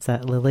you. That's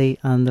Lily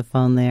on the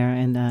phone there.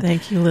 And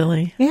thank you,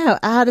 Lily. Yeah.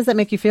 How does that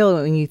make you feel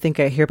when you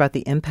hear about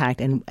the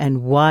impact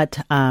and what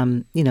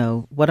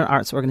what an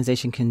arts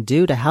organization can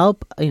do to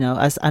help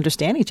us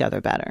understand each other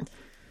better?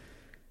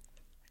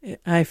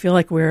 I feel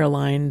like we're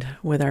aligned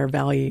with our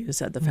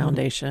values at the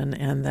foundation,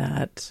 and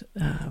that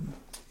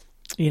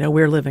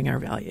we're living our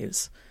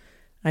values.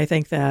 I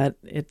think that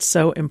it's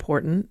so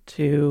important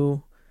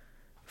to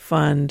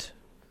fund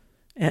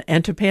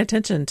and to pay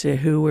attention to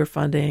who we're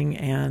funding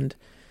and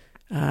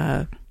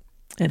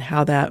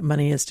how that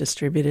money is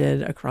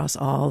distributed across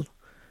all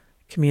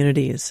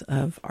communities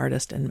of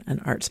artists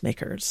and arts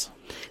makers.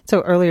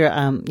 So earlier,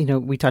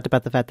 we talked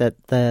about the fact that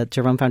the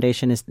Jerome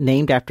Foundation is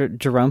named after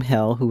Jerome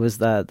Hill, who was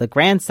the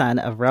grandson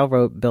of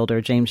railroad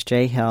builder James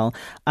J. Hill.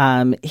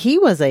 He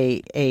was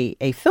a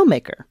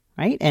filmmaker,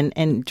 right?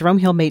 And Jerome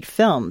Hill made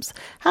films.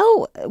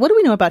 What do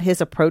we know about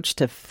his approach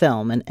to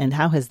film, and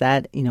how has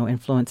that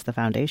influenced the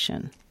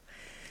foundation?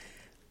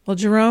 Well,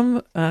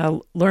 Jerome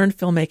learned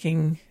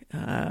filmmaking.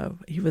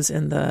 He was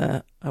in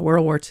the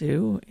World War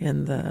II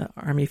in the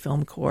Army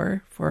Film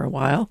Corps for a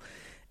while,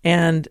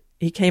 and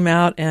he came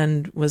out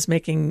and was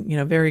making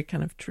very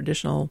kind of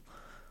traditional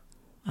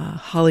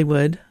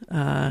Hollywood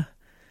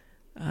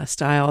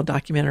style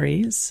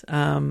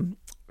documentaries.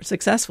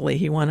 Successfully,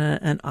 he won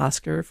an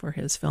Oscar for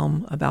his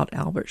film about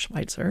Albert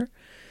Schweitzer,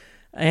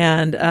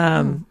 and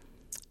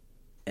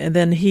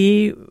then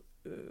he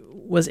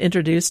was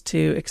introduced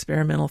to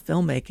experimental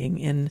filmmaking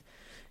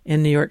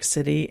in New York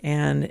City,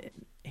 and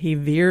he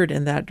veered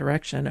in that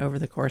direction over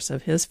the course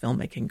of his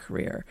filmmaking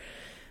career.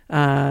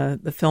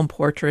 The film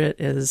Portrait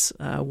is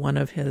one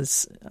of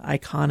his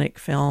iconic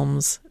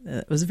films.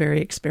 It was very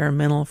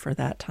experimental for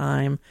that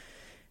time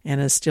and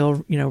is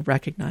still,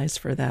 recognized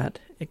for that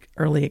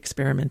early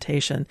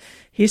experimentation.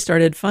 He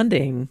started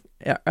funding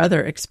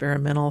other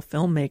experimental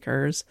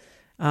filmmakers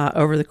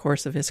over the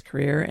course of his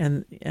career.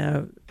 And,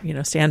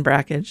 Stan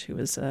Brakhage, who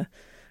was a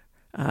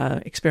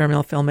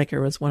experimental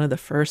filmmaker, was one of the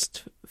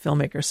first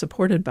filmmakers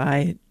supported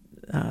by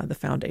the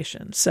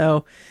foundation.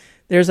 So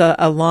there's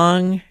a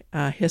long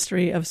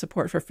history of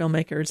support for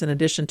filmmakers. In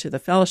addition to the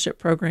fellowship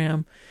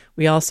program,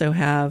 we also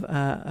have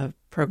a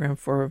program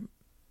for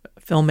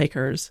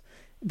filmmakers,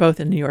 both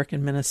in New York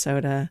and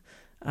Minnesota,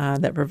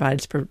 that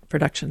provides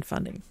production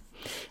funding.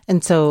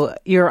 And so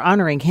you're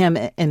honoring him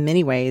in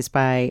many ways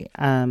by,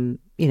 I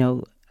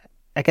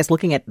guess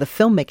looking at the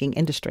filmmaking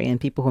industry and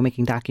people who are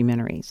making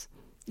documentaries.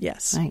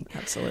 Yes, right.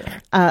 Absolutely.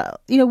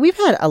 We've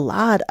had a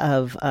lot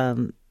of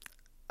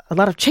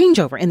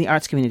changeover in the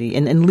arts community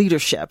and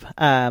leadership.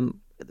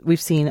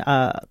 We've seen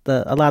a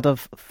lot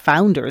of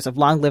founders of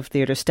long-lived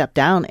theater step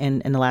down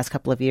in the last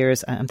couple of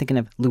years. I'm thinking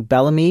of Lou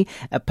Bellamy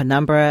at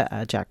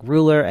Penumbra, Jack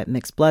Ruler at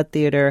Mixed Blood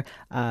Theater,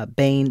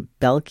 Bain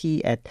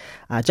Belkey at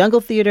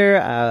Jungle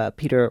Theater,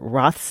 Peter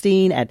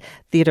Rothstein at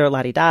Theater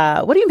La Di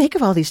Da. What do you make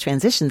of all these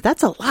transitions?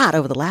 That's a lot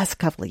over the last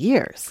couple of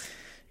years.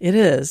 It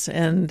is,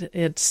 and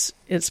it's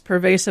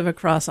pervasive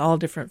across all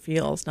different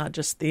fields, not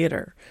just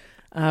theater.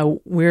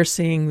 We're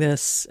seeing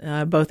this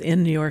both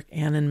in New York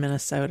and in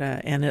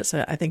Minnesota, and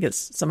I think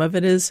some of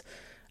it is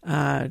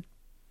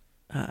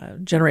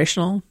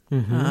generational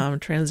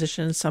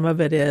transition. Some of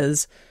it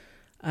is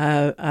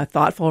a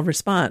thoughtful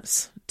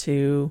response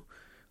to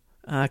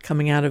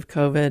coming out of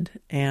COVID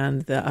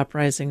and the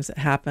uprisings that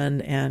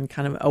happened, and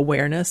kind of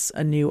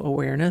a new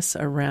awareness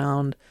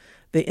around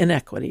the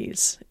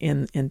inequities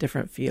in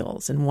different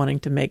fields and wanting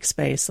to make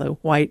space. So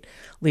white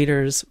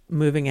leaders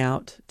moving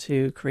out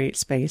to create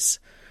space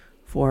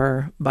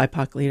for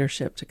BIPOC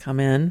leadership to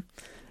come in.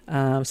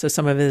 So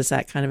some of it is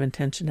that kind of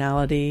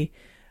intentionality.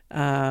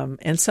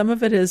 And some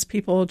of it is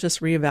people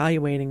just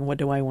reevaluating, what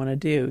do I want to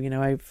do?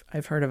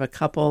 I've heard of a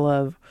couple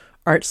of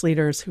arts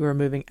leaders who are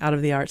moving out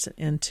of the arts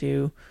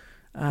into,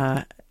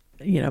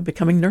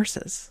 becoming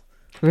nurses.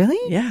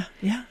 Really? Yeah,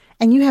 yeah.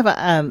 And you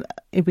have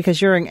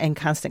because you're in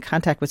constant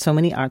contact with so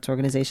many arts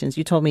organizations,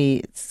 you told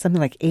me something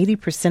like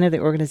 80% of the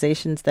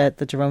organizations that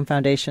the Jerome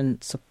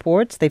Foundation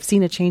supports, they've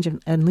seen a change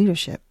in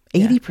leadership.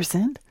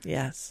 80%?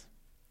 Yes.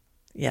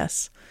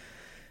 Yes.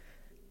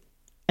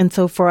 And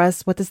so for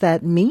us, what does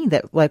that mean?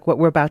 That what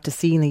we're about to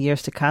see in the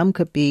years to come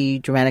could be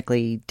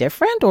dramatically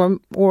different or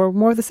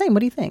more of the same?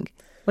 What do you think?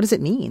 What does it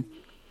mean?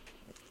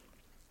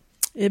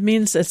 It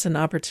means it's an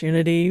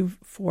opportunity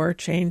for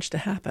change to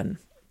happen.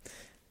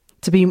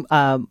 To be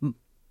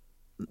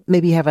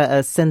maybe have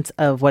a sense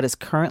of what has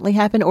currently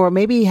happened, or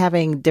maybe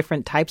having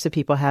different types of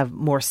people have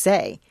more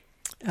say.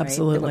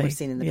 Absolutely. Than what we've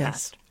seen in the Yes.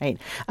 past. Right.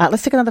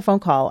 Let's take another phone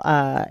call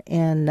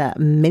in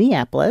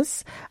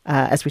Minneapolis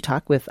as we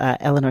talk with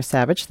Eleanor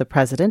Savage, the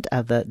president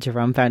of the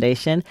Jerome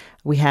Foundation.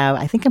 We have,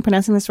 I think I'm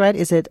pronouncing this right,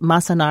 is it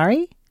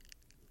Masanari?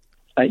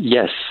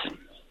 Yes.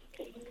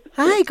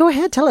 Hi, go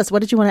ahead. Tell us. What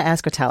did you want to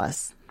ask or tell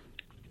us?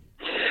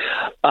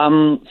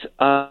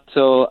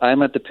 So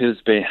I'm at the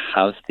Pillsbury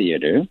House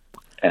Theater,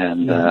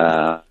 and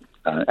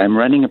I'm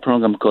running a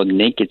program called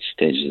Naked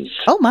Stages.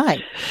 Oh,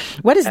 my.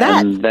 What is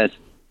that?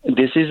 And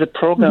this is a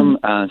program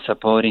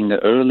supporting the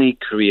early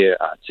career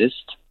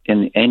artists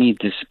in any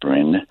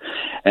discipline.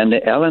 And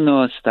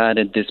Eleanor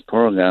started this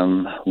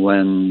program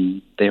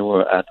when they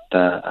were at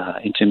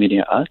the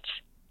intermediate arts.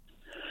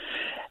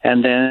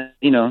 And then,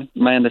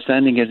 my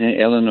understanding is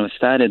Eleanor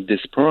started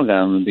this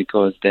program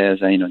because there's,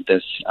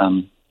 this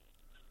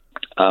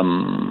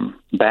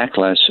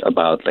backlash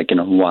about,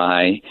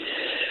 why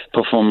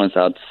performance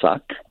arts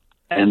suck.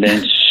 And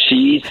then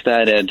she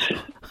started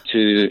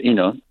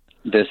to,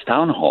 this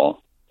town hall.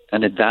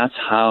 And that's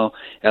how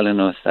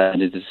Eleanor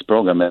started this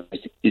program.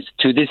 It's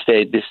to this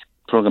day, this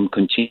program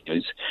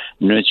continues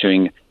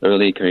nurturing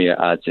early career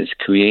artists,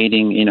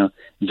 creating,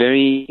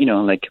 very,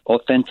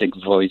 authentic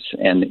voice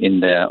and in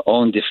their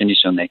own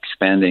definition,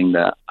 expanding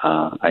the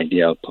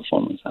idea of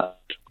performance art.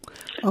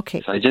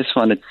 Okay. So I just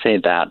wanted to say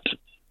that.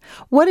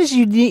 What is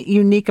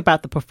unique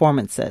about the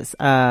performances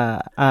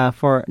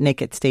for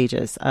Naked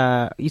Stages?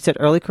 You said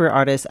early career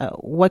artists.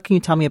 What can you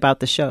tell me about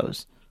the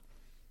shows?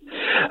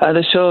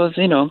 The shows,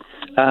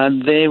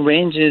 they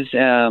ranges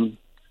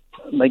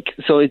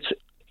so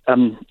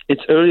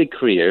it's early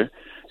career,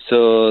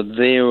 so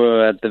they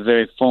were at the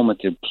very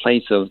formative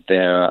place of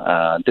their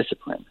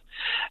discipline,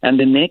 and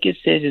the Naked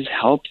Stages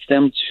helps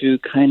them to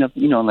kind of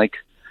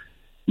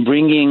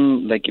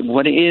bringing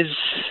what is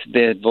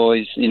their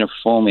voice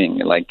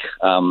forming and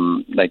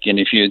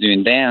if you're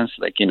doing dance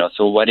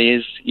so what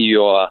is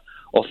your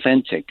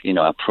authentic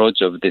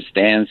approach of this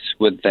dance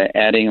with the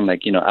adding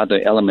other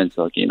elements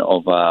of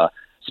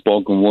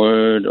spoken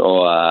word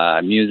or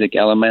music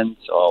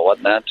elements or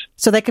whatnot.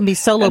 So they can be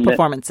solo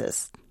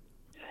performances.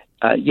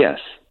 Yes.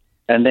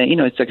 And then,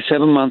 it's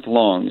 7 months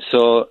long.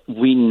 So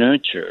we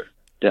nurture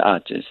the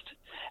artist.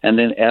 And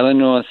then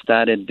Eleanor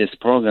started this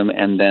program.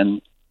 And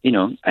then,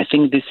 I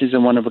think this is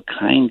a one of a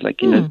kind,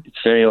 it's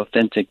very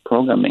authentic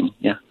programming.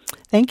 Yeah.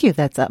 Thank you.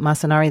 That's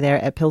Masanari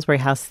there at Pillsbury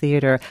House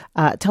Theater.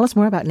 Tell us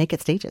more about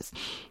Naked Stages.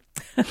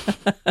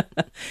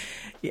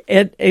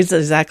 It is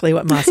exactly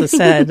what Masa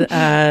said.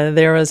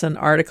 There was an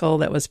article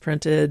that was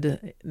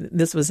printed,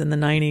 this was in the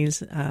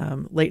 90s,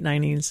 late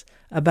 90s,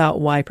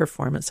 about why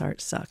performance art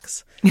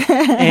sucks.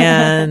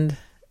 And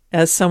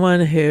as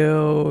someone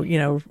who,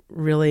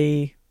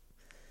 really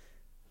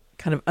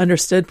kind of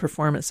understood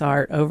performance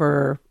art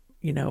over,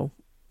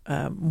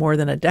 more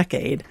than a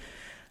decade,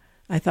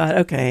 I thought,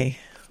 okay,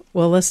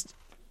 well, let's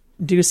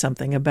do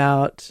something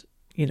about,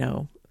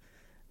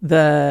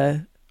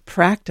 the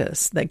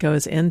practice that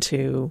goes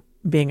into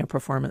being a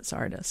performance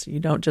artist.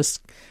 You don't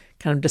just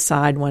kind of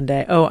decide one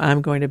day, oh,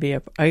 I'm going to be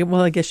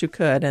well, I guess you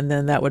could, and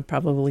then that would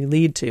probably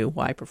lead to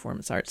why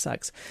performance art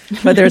sucks.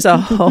 But there's a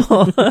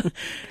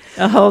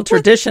whole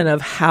tradition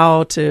of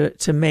how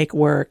to make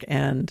work,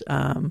 and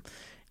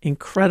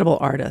incredible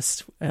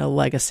artists, a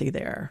legacy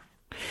there.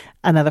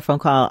 Another phone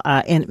call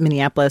in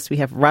Minneapolis. We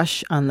have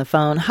Rush on the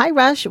phone. Hi,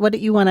 Rush. What do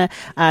you want to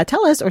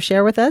tell us or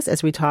share with us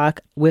as we talk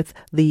with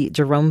the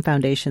Jerome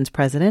Foundation's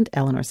president,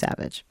 Eleanor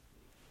Savage?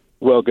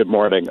 Well, good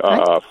morning.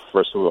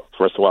 First of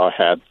all, I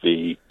had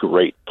the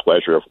great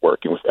pleasure of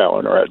working with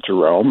Eleanor at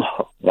Jerome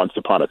once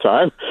upon a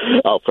time.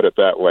 I'll put it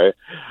that way.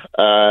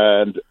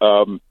 And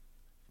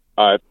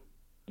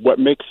what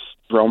makes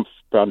Jerome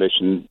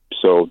Foundation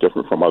so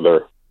different from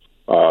other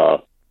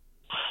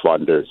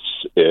funders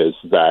is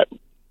that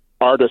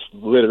artists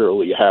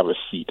literally have a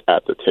seat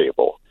at the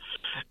table.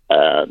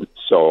 And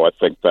so I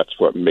think that's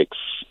what makes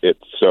it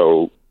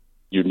so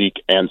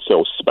unique and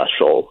so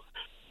special.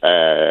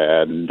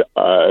 And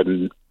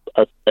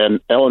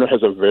Eleanor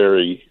has a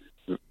very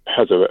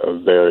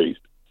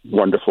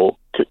wonderful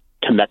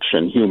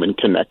human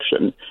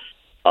connection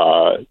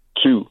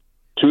to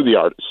the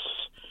artists,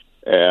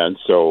 and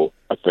so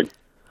I think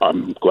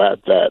I'm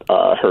glad that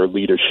her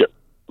leadership.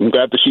 I'm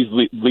glad that she's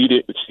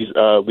leading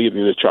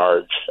the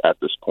charge at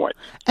this point.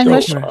 And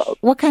Rush,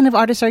 what kind of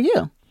artist are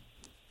you?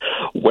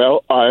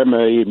 Well, I'm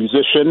a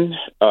musician,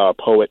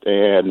 poet,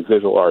 and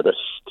visual artist.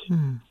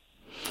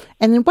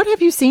 And then what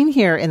have you seen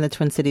here in the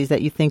Twin Cities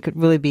that you think could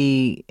really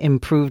be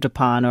improved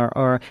upon,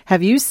 or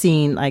have you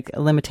seen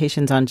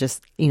limitations on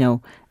just,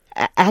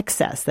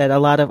 access that a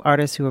lot of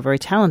artists who are very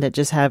talented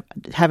just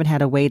haven't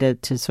had a way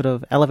to sort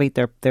of elevate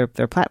their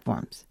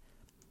platforms?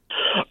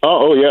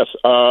 Oh yes.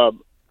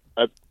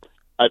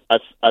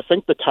 I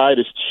think the tide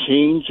is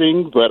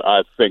changing, but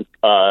I think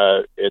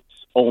it's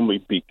only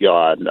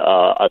begun.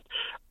 I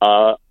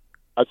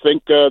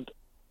think that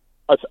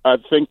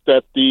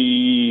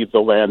the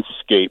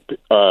landscape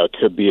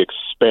could be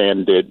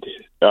expanded.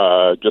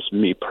 Just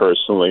me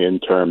personally, in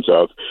terms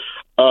of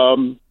a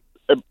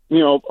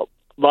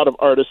lot of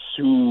artists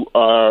who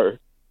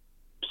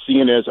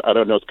seen as, I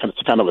don't know,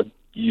 it's kind of a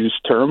used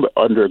term,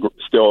 but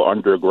still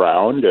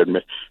underground,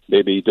 and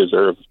maybe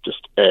deserve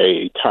just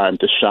a time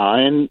to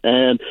shine,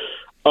 and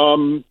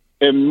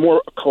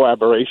more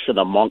collaboration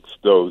amongst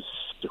those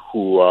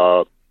who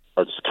are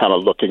just kind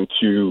of looking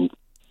to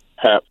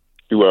have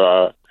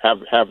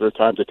their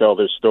time to tell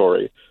their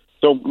story.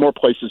 So more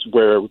places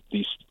where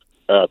these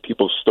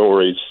people's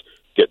stories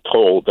get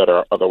told that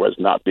are otherwise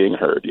not being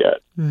heard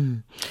yet.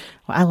 Well,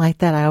 I like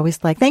that. I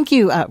always like. Thank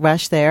you,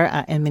 Rush,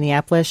 there in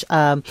Minneapolis.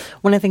 One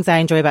of the things I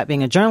enjoy about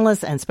being a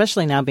journalist, and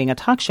especially now being a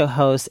talk show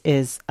host,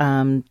 is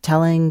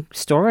telling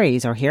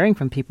stories or hearing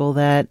from people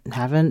that you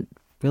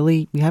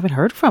haven't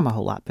heard from a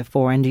whole lot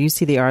before. And do you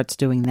see the arts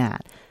doing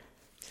that?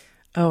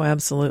 Oh,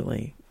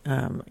 absolutely.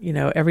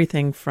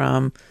 Everything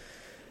from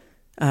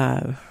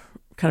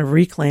kind of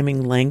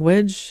reclaiming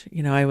language.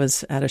 I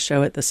was at a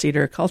show at the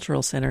Cedar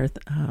Cultural Center,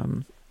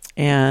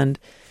 and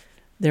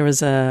there was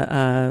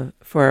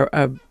for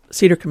a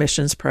Cedar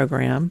Commissions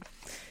program,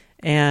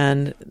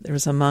 and there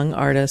was a Hmong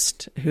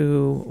artist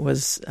who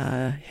was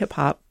a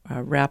hip-hop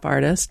rap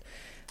artist,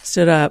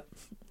 stood up,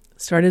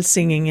 started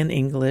singing in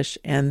English,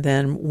 and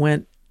then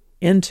went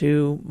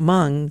into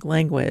Hmong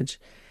language.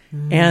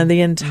 And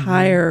the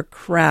entire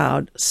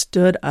crowd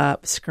stood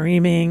up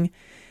screaming.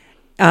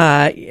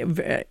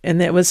 And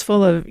it was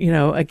full of,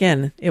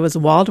 again, it was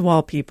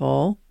wall-to-wall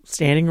people,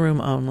 standing room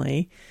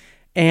only,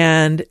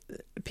 and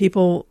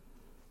people,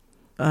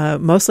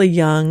 mostly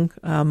young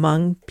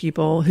Hmong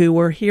people who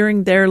were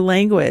hearing their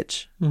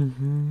language.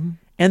 Mm-hmm.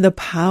 And the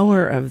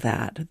power of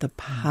that, the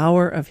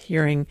power of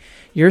hearing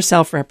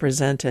yourself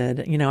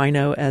represented. I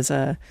know as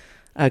a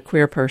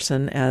queer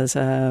person, as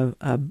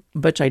a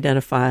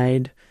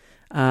butch-identified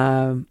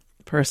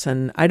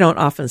person, I don't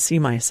often see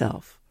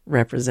myself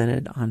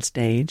represented on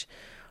stage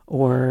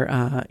or,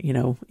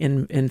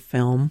 in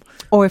film.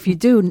 Or if you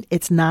do,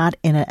 it's not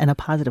in a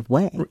positive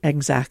way.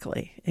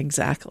 Exactly.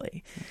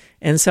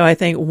 And so I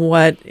think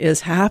what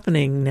is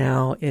happening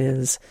now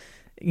is,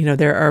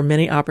 there are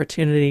many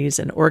opportunities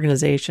and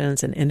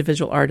organizations and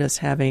individual artists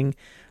having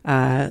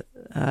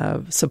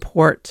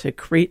support to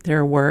create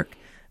their work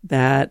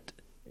that,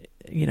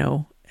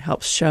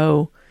 helps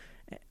show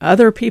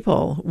other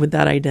people with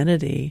that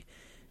identity,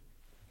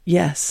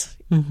 yes,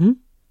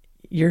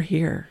 you're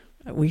here.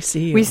 We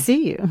see you. We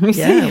see you. We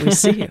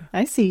see you.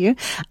 I see you.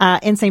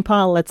 In St.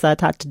 Paul, let's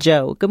talk to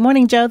Joe. Good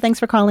morning, Joe. Thanks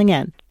for calling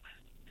in.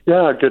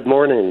 Yeah, good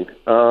morning.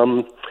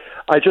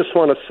 I just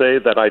want to say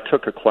that I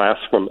took a class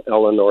from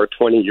Eleanor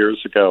 20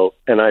 years ago,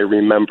 and I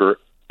remember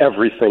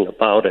everything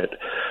about it,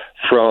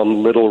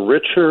 from Little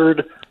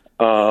Richard,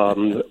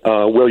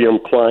 William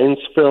Klein's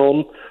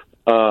film,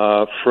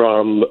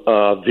 from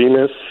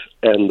Venus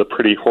and the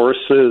Pretty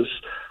Horses,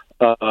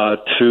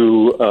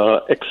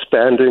 to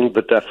expanding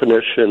the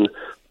definition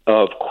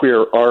of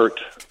queer art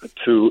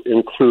to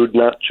include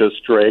not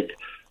just drag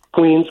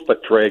queens,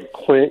 but drag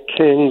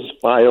kings,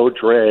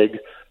 bio-drag,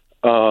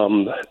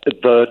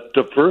 the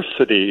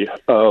diversity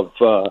of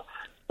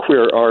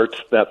queer art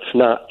that's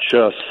not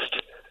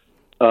just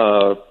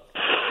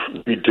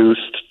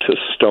reduced to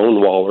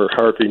Stonewall or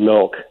Harvey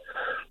Milk.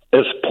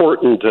 As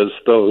important as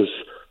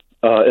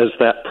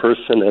that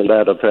person and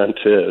that event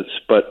is,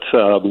 but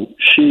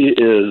she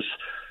is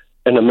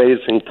an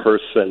amazing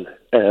person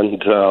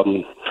and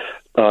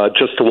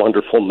just a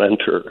wonderful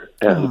mentor.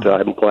 And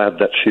I'm glad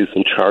that she's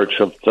in charge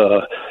of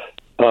the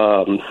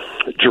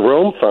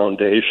Jerome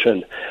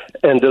Foundation,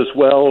 and as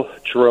well,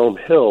 Jerome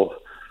Hill,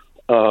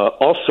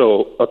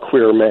 also a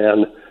queer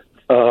man,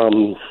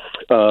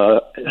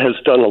 has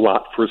done a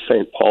lot for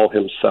St. Paul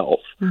himself.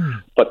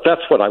 But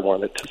that's what I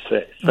wanted to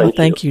say.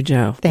 Thank you,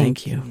 Joe.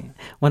 Thank you.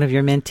 One of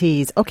your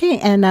mentees. Okay,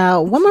 and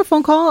one more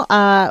phone call.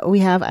 We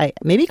have,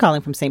 maybe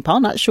calling from St. Paul,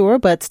 not sure,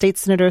 but State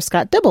Senator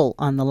Scott Dibble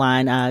on the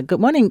line. Good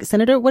morning,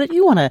 Senator. What did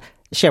you want to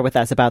share with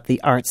us about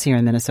the arts here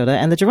in Minnesota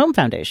and the Jerome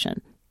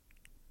Foundation?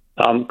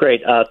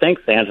 Great.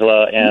 Thanks,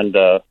 Angela, and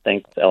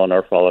thanks,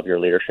 Eleanor, for all of your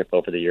leadership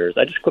over the years.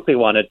 I just quickly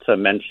wanted to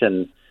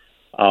mention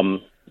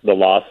the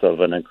loss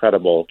of an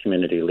incredible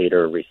community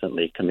leader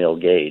recently, Camille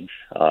Gage,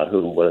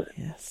 who was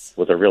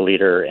a real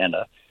leader and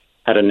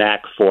had a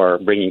knack for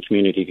bringing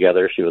community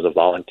together. She was a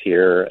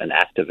volunteer, an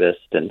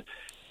activist, and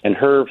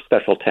her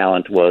special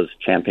talent was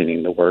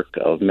championing the work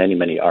of many,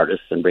 many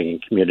artists and bringing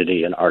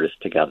community and artists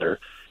together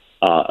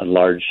on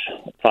large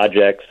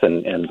projects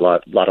and a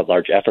lot of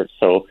large efforts.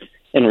 So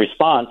in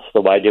response,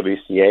 the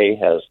YWCA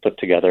has put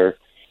together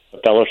a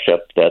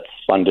fellowship that's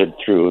funded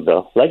through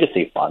the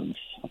legacy funds.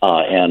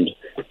 And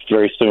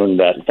very soon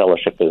that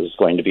fellowship is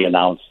going to be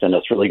announced, and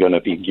it's really going to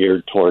be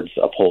geared towards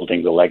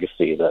upholding the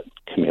legacy that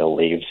Camille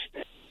leaves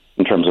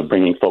in terms of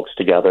bringing folks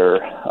together,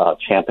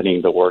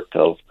 championing the work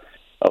of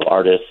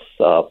artists,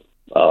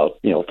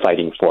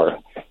 fighting for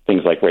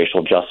things like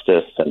racial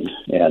justice and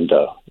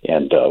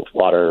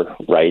water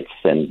rights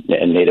and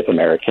Native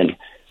American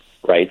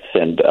rights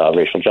and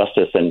racial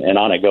justice, and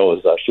on it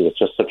goes. She was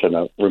just such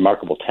a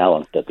remarkable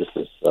talent that this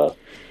is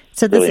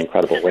really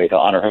incredible way to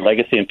honor her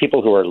legacy and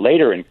people who are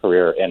later in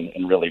career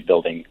and really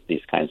building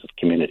these kinds of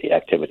community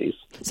activities.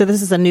 So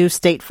this is a new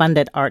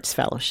state-funded arts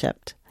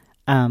fellowship.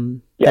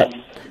 Yes.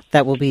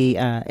 That will be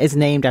is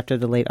named after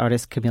the late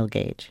artist Camille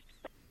Gage.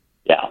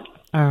 Yeah.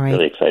 All right.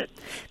 Really excited.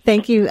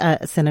 Thank you,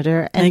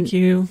 Senator. And, Thank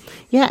you.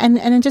 Yeah, and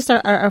in just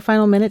our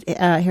final minute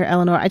here,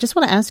 Eleanor, I just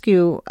want to ask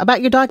you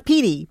about your dog,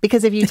 Petey,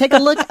 because if you take a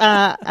look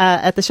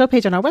at the show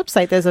page on our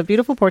website, there's a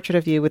beautiful portrait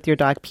of you with your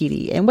dog,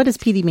 Petey. And what does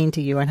Petey mean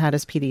to you, and how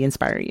does Petey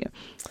inspire you?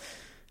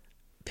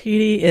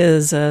 Petey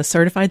is a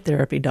certified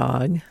therapy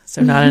dog,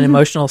 so not an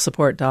emotional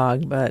support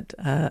dog, but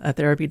a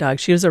therapy dog.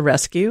 She was a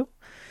rescue,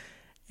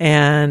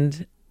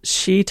 and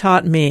she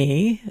taught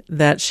me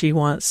that she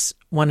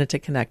wanted to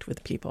connect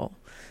with people.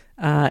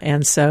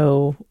 And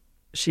so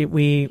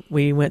we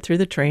went through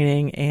the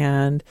training,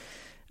 and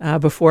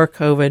before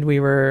COVID, we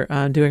were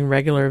doing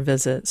regular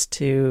visits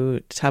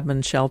to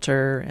Tubman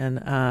Shelter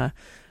and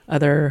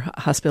other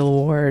hospital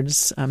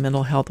wards,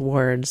 mental health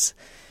wards.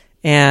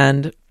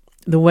 And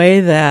the way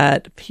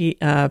that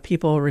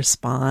people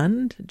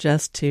respond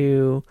just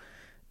to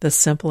the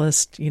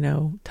simplest,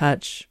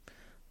 touch,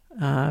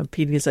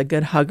 Petey's a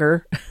good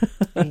hugger,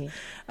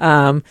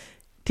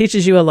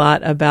 teaches you a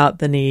lot about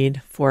the need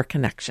for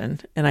connection.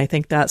 And I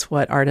think that's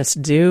what artists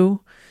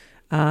do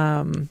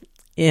in,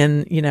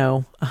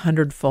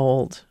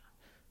 100-fold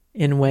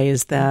in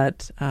ways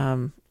that,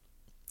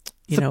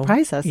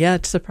 surprise us. Yeah,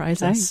 to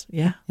surprise us.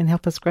 Yeah. And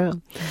help us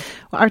grow.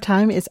 Well, our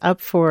time is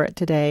up for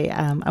today.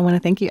 I want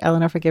to thank you,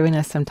 Eleanor, for giving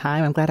us some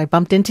time. I'm glad I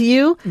bumped into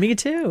you. Me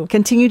too.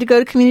 Continue to go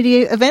to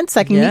community events so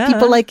I can meet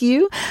people like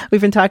you.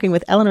 We've been talking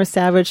with Eleanor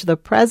Savage, the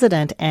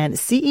president and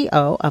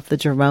CEO of the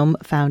Jerome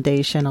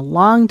Foundation, a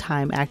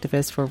longtime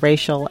activist for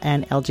racial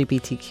and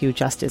LGBTQ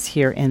justice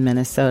here in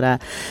Minnesota.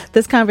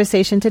 This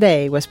conversation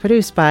today was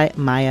produced by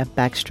Maya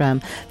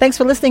Beckstrom. Thanks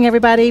for listening,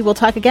 everybody. We'll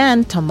talk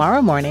again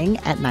tomorrow morning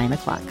at 9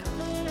 o'clock.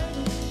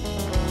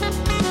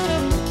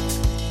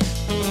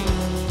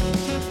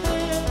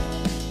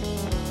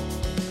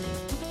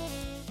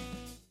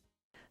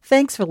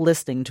 Thanks for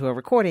listening to a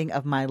recording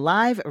of my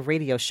live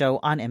radio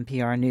show on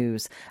NPR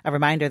News. A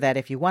reminder that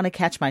if you want to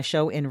catch my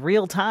show in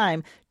real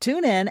time,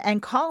 tune in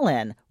and call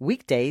in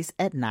weekdays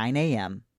at 9 a.m.